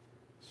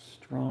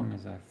strong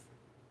as I've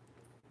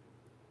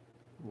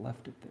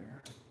left it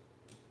there.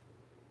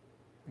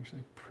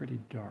 Actually pretty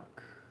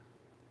dark.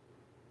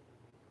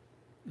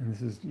 And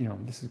this is,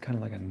 this is kind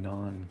of like a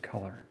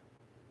non-color.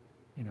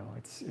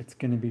 It's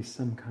going to be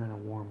some kind of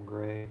warm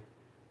gray.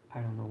 I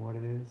don't know what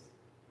it is.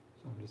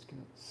 So I'm just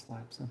going to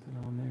slap something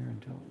on there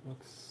until it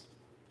looks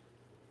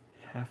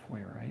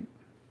halfway right.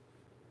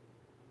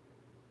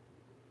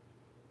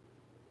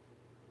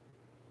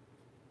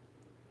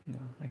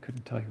 I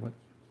couldn't tell you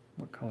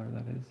what color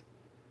that is.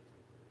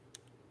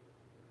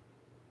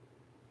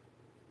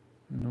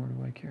 Nor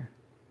do I care.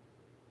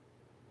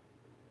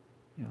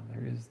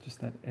 There is just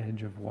that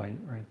edge of white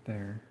right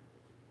there.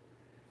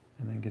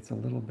 And then it gets a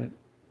little bit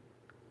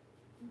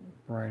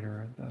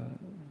brighter at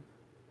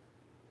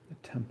the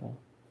temple.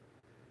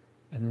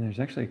 And then there's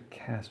actually a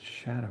cast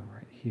shadow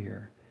right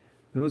here.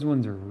 Those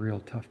ones are real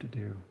tough to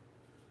do.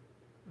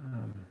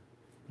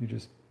 You're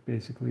just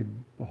basically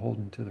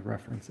beholden to the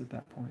reference at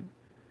that point,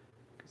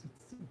 because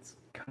it's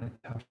kind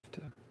of tough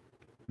to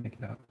make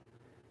it up.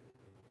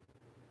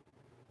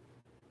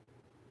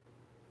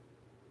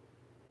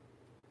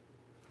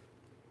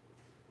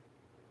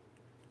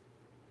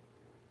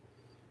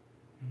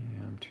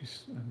 Yeah,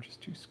 I'm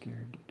just too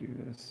scared to do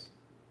this.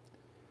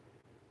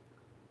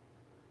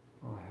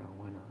 Oh hell,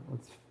 why not?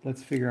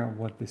 Let's figure out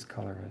what this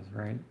color is,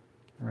 right?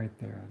 Right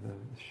there, the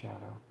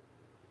shadow.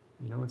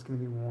 You know it's going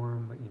to be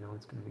warm, but you know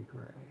it's going to be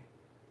gray.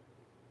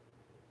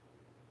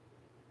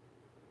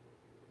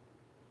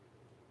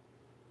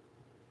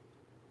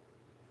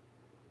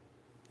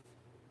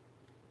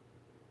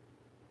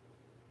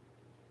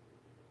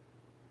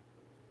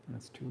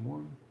 That's too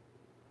warm.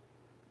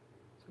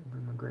 So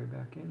bring my gray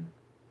back in.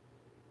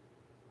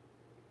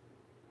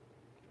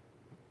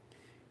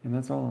 And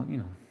that's all,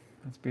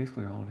 that's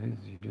basically all it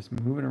is. You just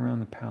move it around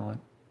the palette,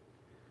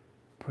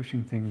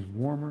 pushing things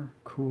warmer,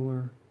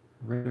 cooler,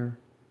 redder,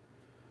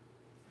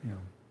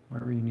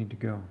 wherever you need to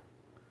go.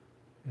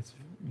 It's,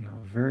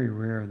 very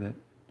rare that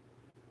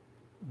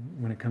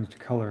when it comes to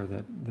color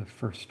that the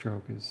first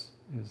stroke is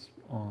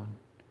on.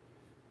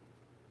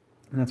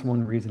 And that's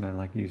one reason I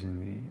like using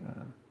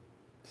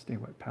the Stay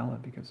Wet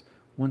palette, because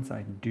once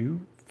I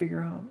do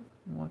figure out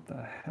what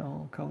the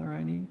hell color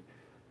I need,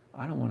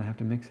 I don't want to have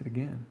to mix it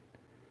again.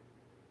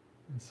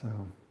 And so,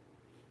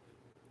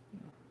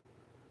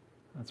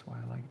 that's why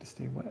I like to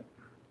stay wet.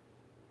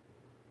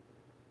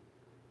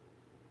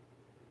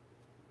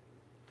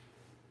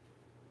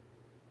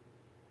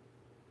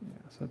 Yeah,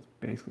 so it's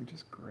basically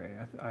just gray.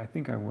 I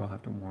think I will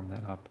have to warm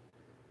that up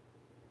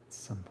at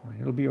some point.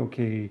 It'll be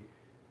okay,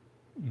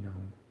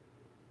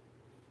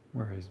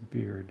 where his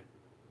beard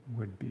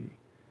would be.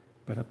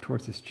 But up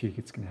towards his cheek,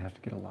 it's going to have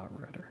to get a lot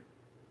redder.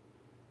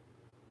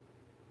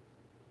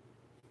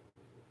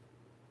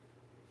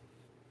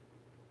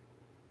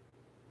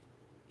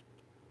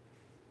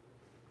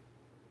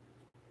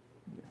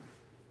 Yeah.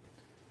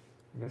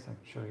 I guess I can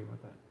show you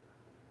what that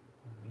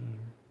will mean.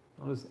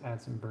 I'll just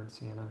add some burnt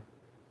sienna.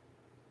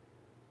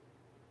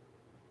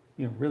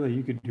 Really,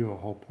 you could do a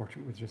whole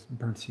portrait with just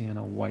burnt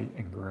sienna, white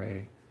and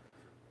gray,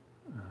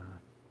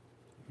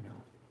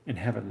 and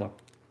have it look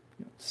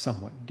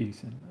somewhat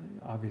decent.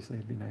 Obviously,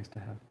 it'd be nice to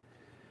have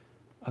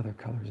other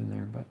colors in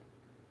there, but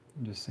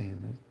I'm just saying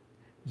that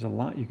there's a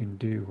lot you can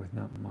do with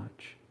not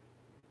much.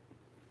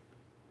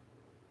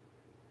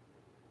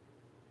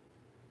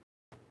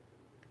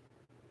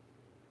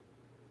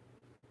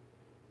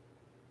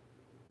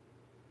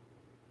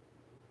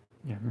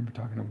 Yeah, I remember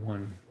talking to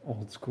one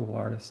old school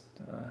artist.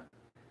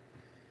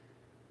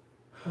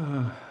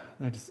 I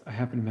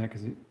happened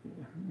to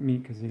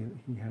meet because he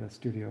had a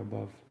studio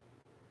above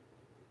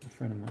a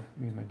friend of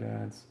me and my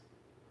dad's,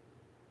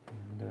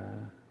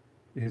 and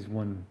his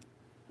one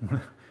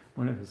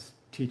of his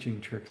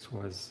teaching tricks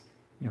was,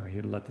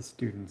 he'd let the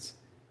students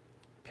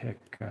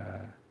pick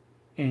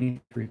any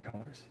 3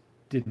 colors,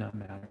 did not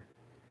matter,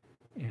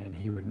 and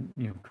he would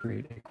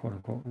create a quote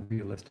unquote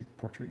realistic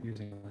portrait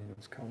using only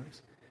those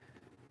colors,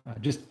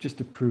 just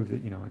to prove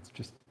that it's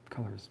just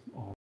colors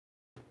all.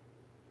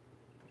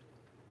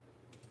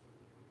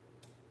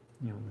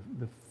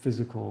 The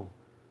physical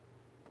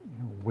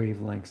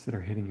wavelengths that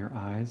are hitting your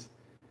eyes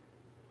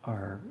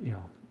are,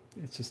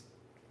 it's just,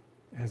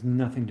 it has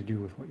nothing to do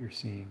with what you're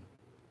seeing.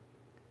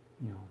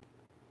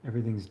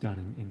 Everything's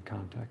done in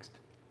context.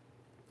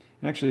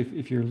 And actually,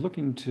 if you're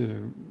looking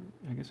to,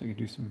 I guess I could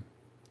do some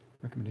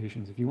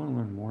recommendations. If you want to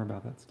learn more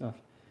about that stuff,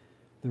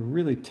 the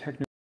really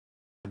technical,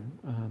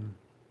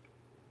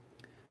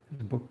 there's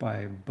a book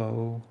by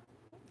Bo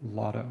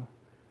Lotto,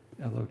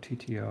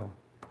 Lotto.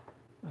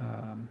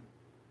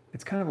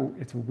 It's kind of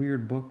it's a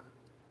weird book.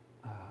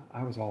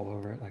 I was all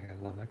over it. Like, I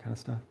love that kind of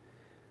stuff.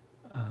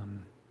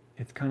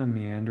 It's kind of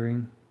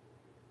meandering,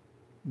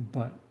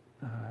 but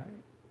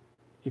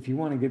if you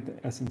want to get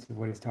the essence of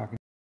what he's talking,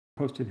 he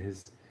posted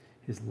his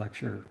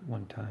lecture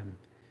one time.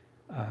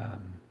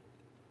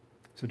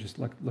 So just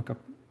look up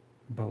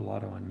Bo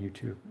Lotto on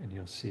YouTube, and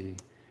you'll see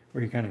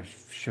where he kind of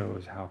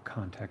shows how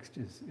context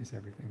is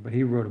everything. But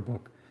he wrote a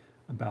book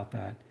about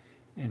that,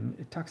 And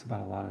it talks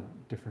about a lot of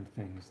different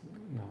things.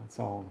 You know, it's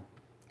all,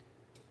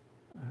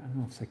 I don't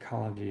know if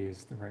psychology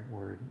is the right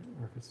word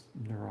or if it's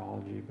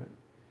neurology, but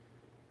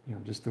you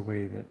know, just the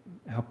way that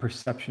how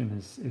perception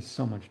is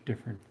so much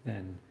different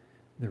than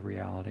the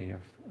reality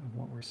of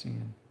what we're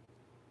seeing.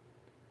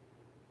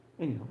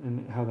 And, you know,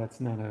 and how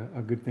that's not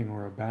a good thing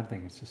or a bad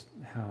thing. It's just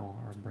how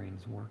our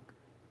brains work.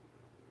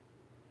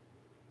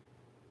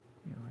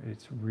 You know,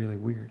 it's really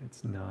weird.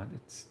 It's not,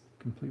 it's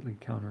completely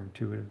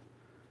counterintuitive.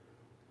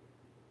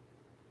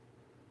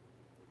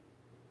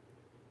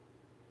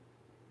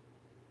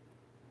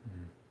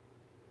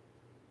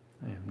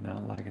 I am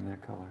not liking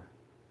that color.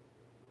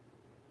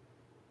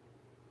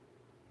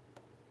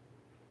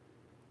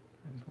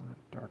 I just want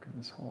to darken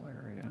this whole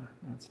area.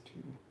 That's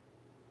too.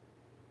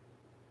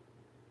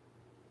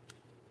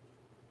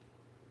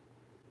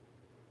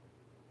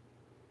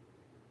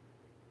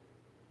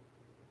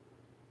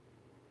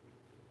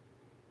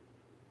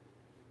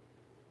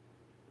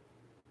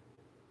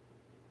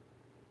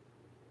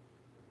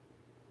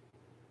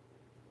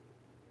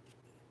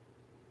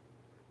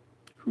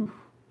 Whew.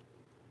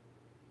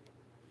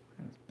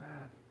 That's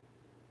bad.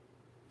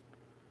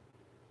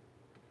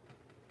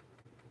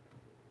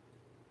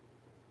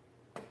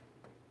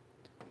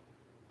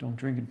 Don't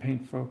drink and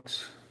paint,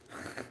 folks.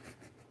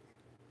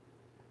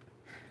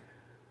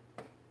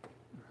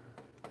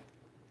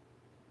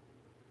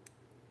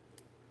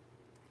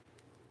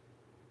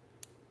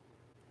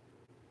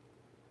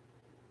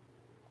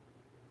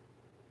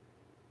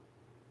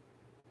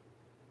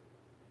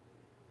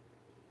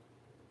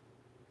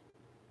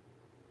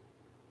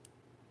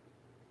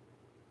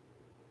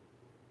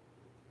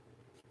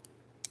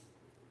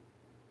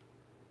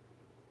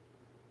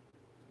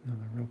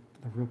 No,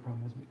 the real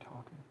problem is me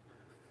talking.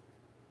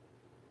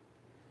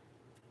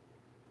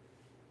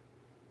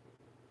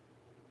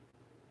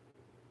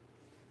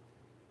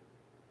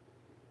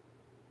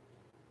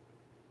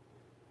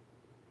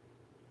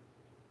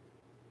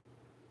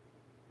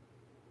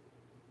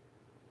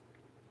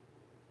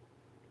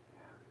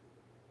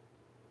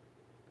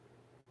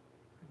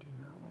 I do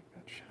not like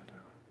that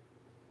shadow.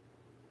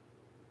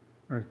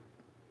 Or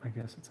I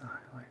guess it's a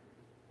highlight.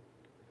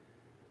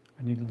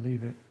 I need to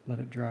leave it, let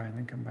it dry, and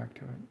then come back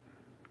to it.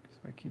 Because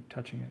if I keep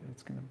touching it,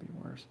 it's going to be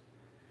worse.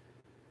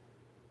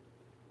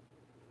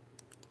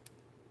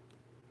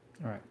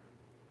 All right,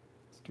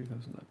 let's do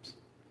those lips.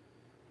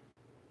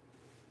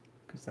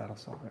 Because that'll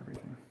solve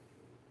everything.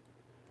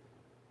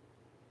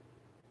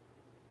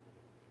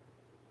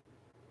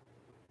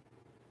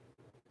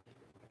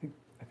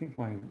 I think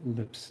why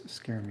lips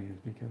scare me is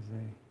because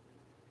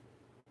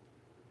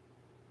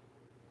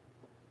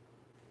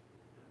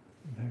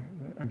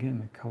again,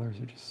 the colors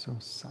are just so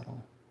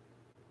subtle.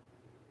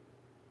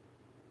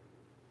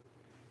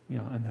 You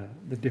know, and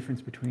the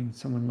difference between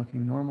someone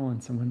looking normal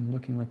and someone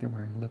looking like they're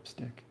wearing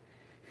lipstick.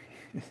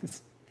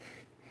 It's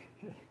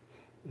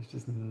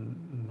just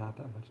not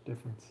that much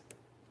difference.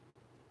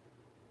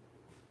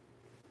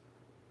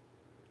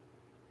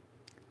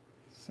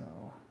 So,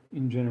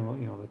 in general,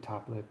 you know, the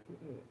top lip,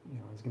 you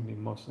know, is going to be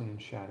mostly in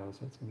shadow,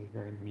 so it's going to be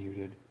very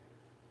muted.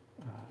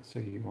 So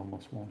you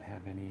almost won't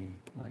have any,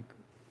 like,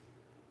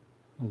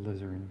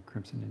 alizarin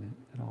crimson in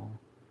it at all.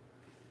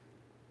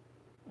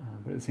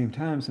 But at the same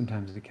time,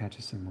 sometimes it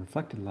catches some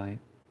reflected light,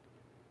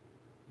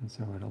 and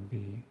so it'll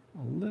be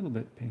a little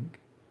bit pink,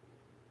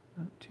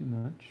 not too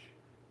much.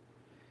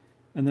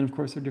 And then, of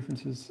course, there are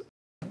differences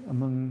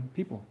among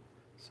people.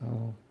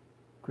 So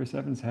Chris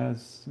Evans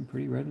has some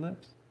pretty red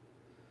lips.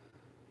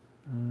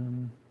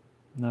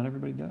 Not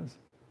everybody does.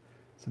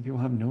 Some people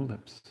have no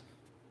lips,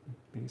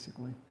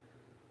 basically.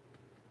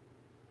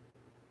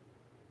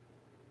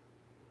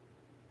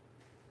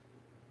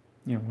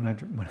 You know,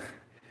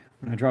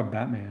 when I draw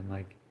Batman,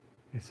 like,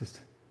 it's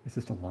just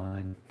a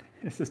line.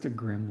 It's just a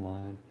grim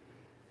line.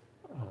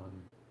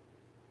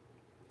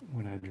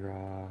 When I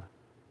draw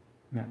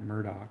Matt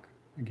Murdock,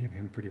 I give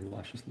him pretty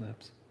luscious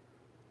lips.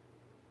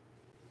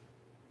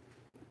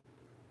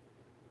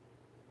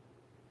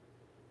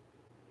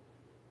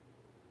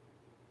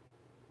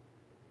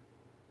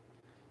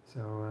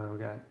 So we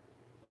got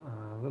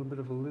a little bit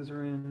of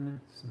alizarin,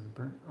 some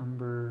burnt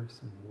umber,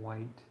 some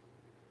white.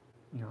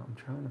 You know, I'm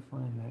trying to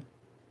find that.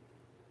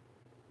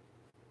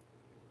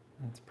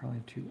 That's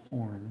probably too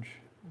orange.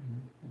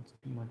 That's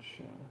too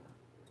much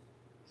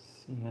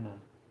sienna.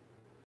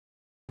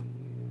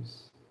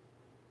 Use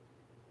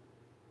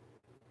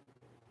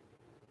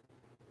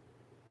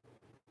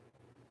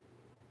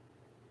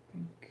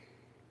pink.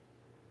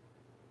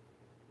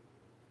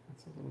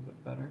 That's a little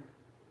bit better.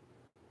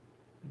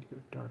 Need to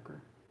go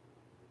darker.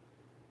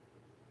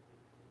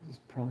 This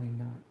is probably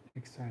not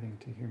exciting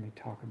to hear me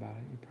talk about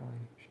it. You probably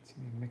should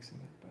see me mixing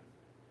it, but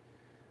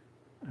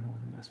I don't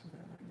want to mess with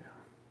that right now.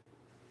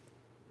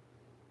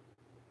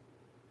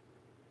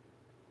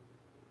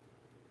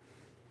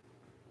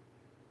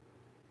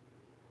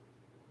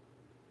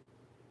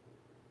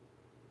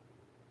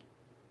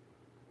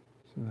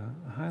 So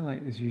the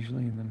highlight is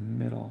usually in the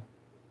middle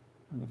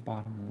of the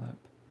bottom lip.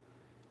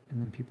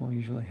 And then people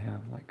usually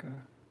have like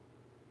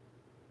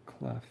a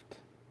cleft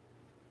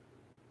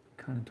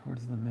kind of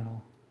towards the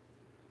middle,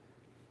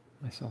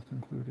 myself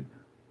included.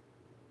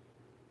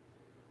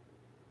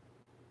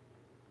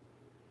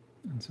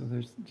 And so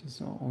there's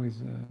just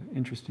always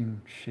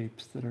interesting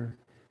shapes that are,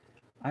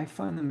 I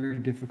find them very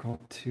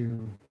difficult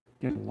to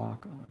get a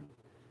lock on.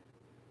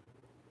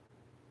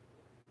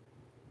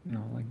 You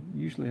know, like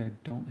usually I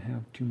don't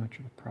have too much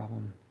of a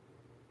problem,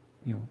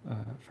 you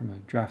know, from a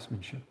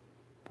draftsmanship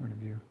point of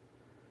view.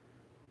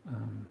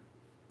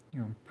 You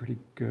know, pretty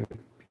good,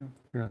 you know,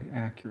 fairly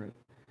accurate.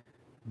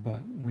 But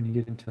when you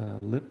get into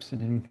lips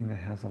and anything that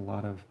has a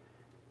lot of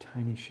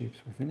tiny shapes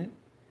within it,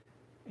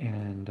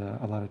 and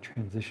a lot of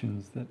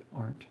transitions that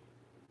aren't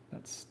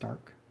that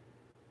stark,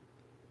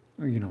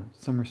 or you know,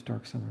 some are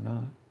stark, some are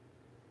not,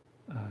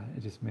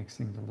 it just makes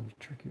things a little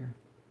trickier.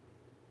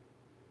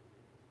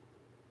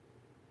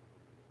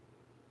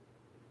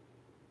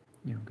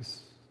 You know,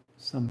 because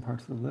some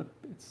parts of the lip,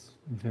 it's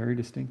very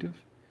distinctive,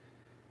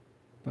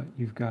 but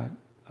you've got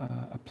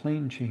a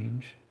plane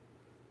change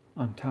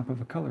on top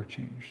of a color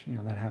change. You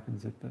know, that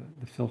happens at the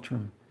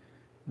philtrum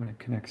when it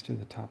connects to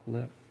the top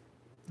lip.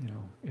 You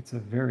know, it's a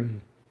very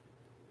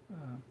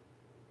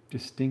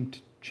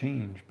distinct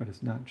change, but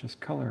it's not just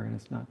color and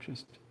it's not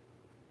just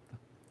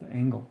the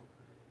angle,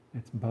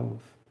 it's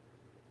both.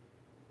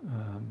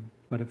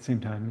 But at the same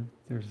time,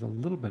 there's a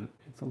little bit,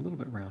 it's a little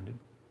bit rounded.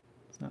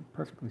 It's not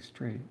perfectly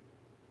straight.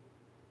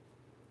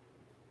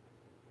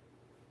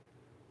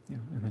 You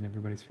know, and then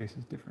everybody's face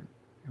is different.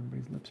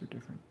 Everybody's lips are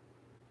different.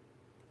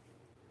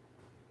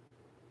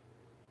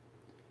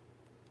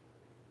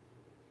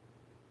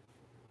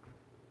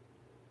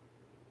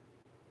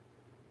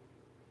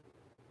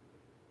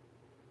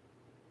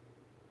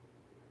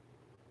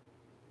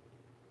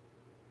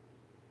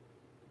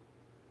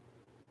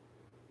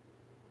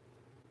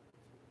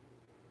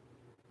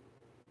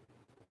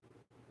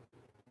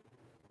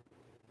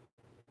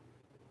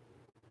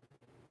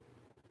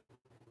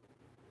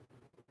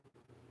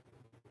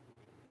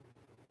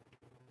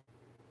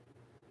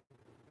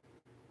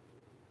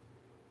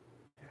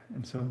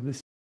 And so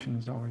this section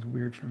is always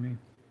weird for me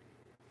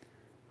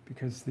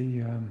because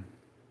the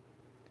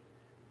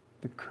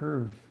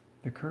curves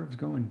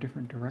go in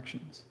different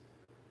directions.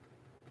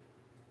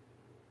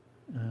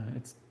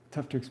 It's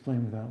tough to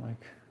explain without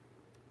like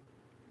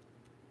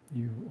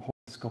you hold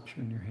a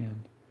sculpture in your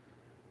hand.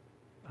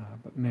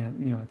 But man,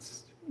 you know,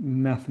 it's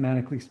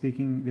mathematically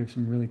speaking, there's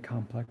some really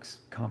complex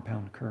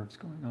compound curves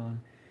going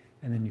on,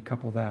 and then you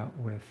couple that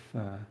with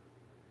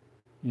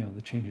you know,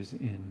 the changes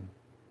in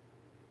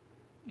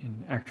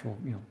actual,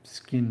 you know,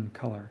 skin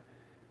color,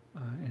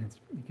 and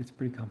it gets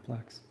pretty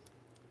complex.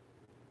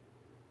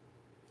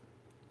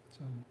 So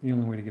the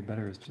only way to get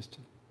better is just to,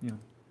 you know,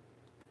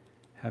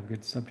 have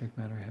good subject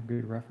matter, have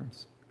good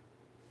reference.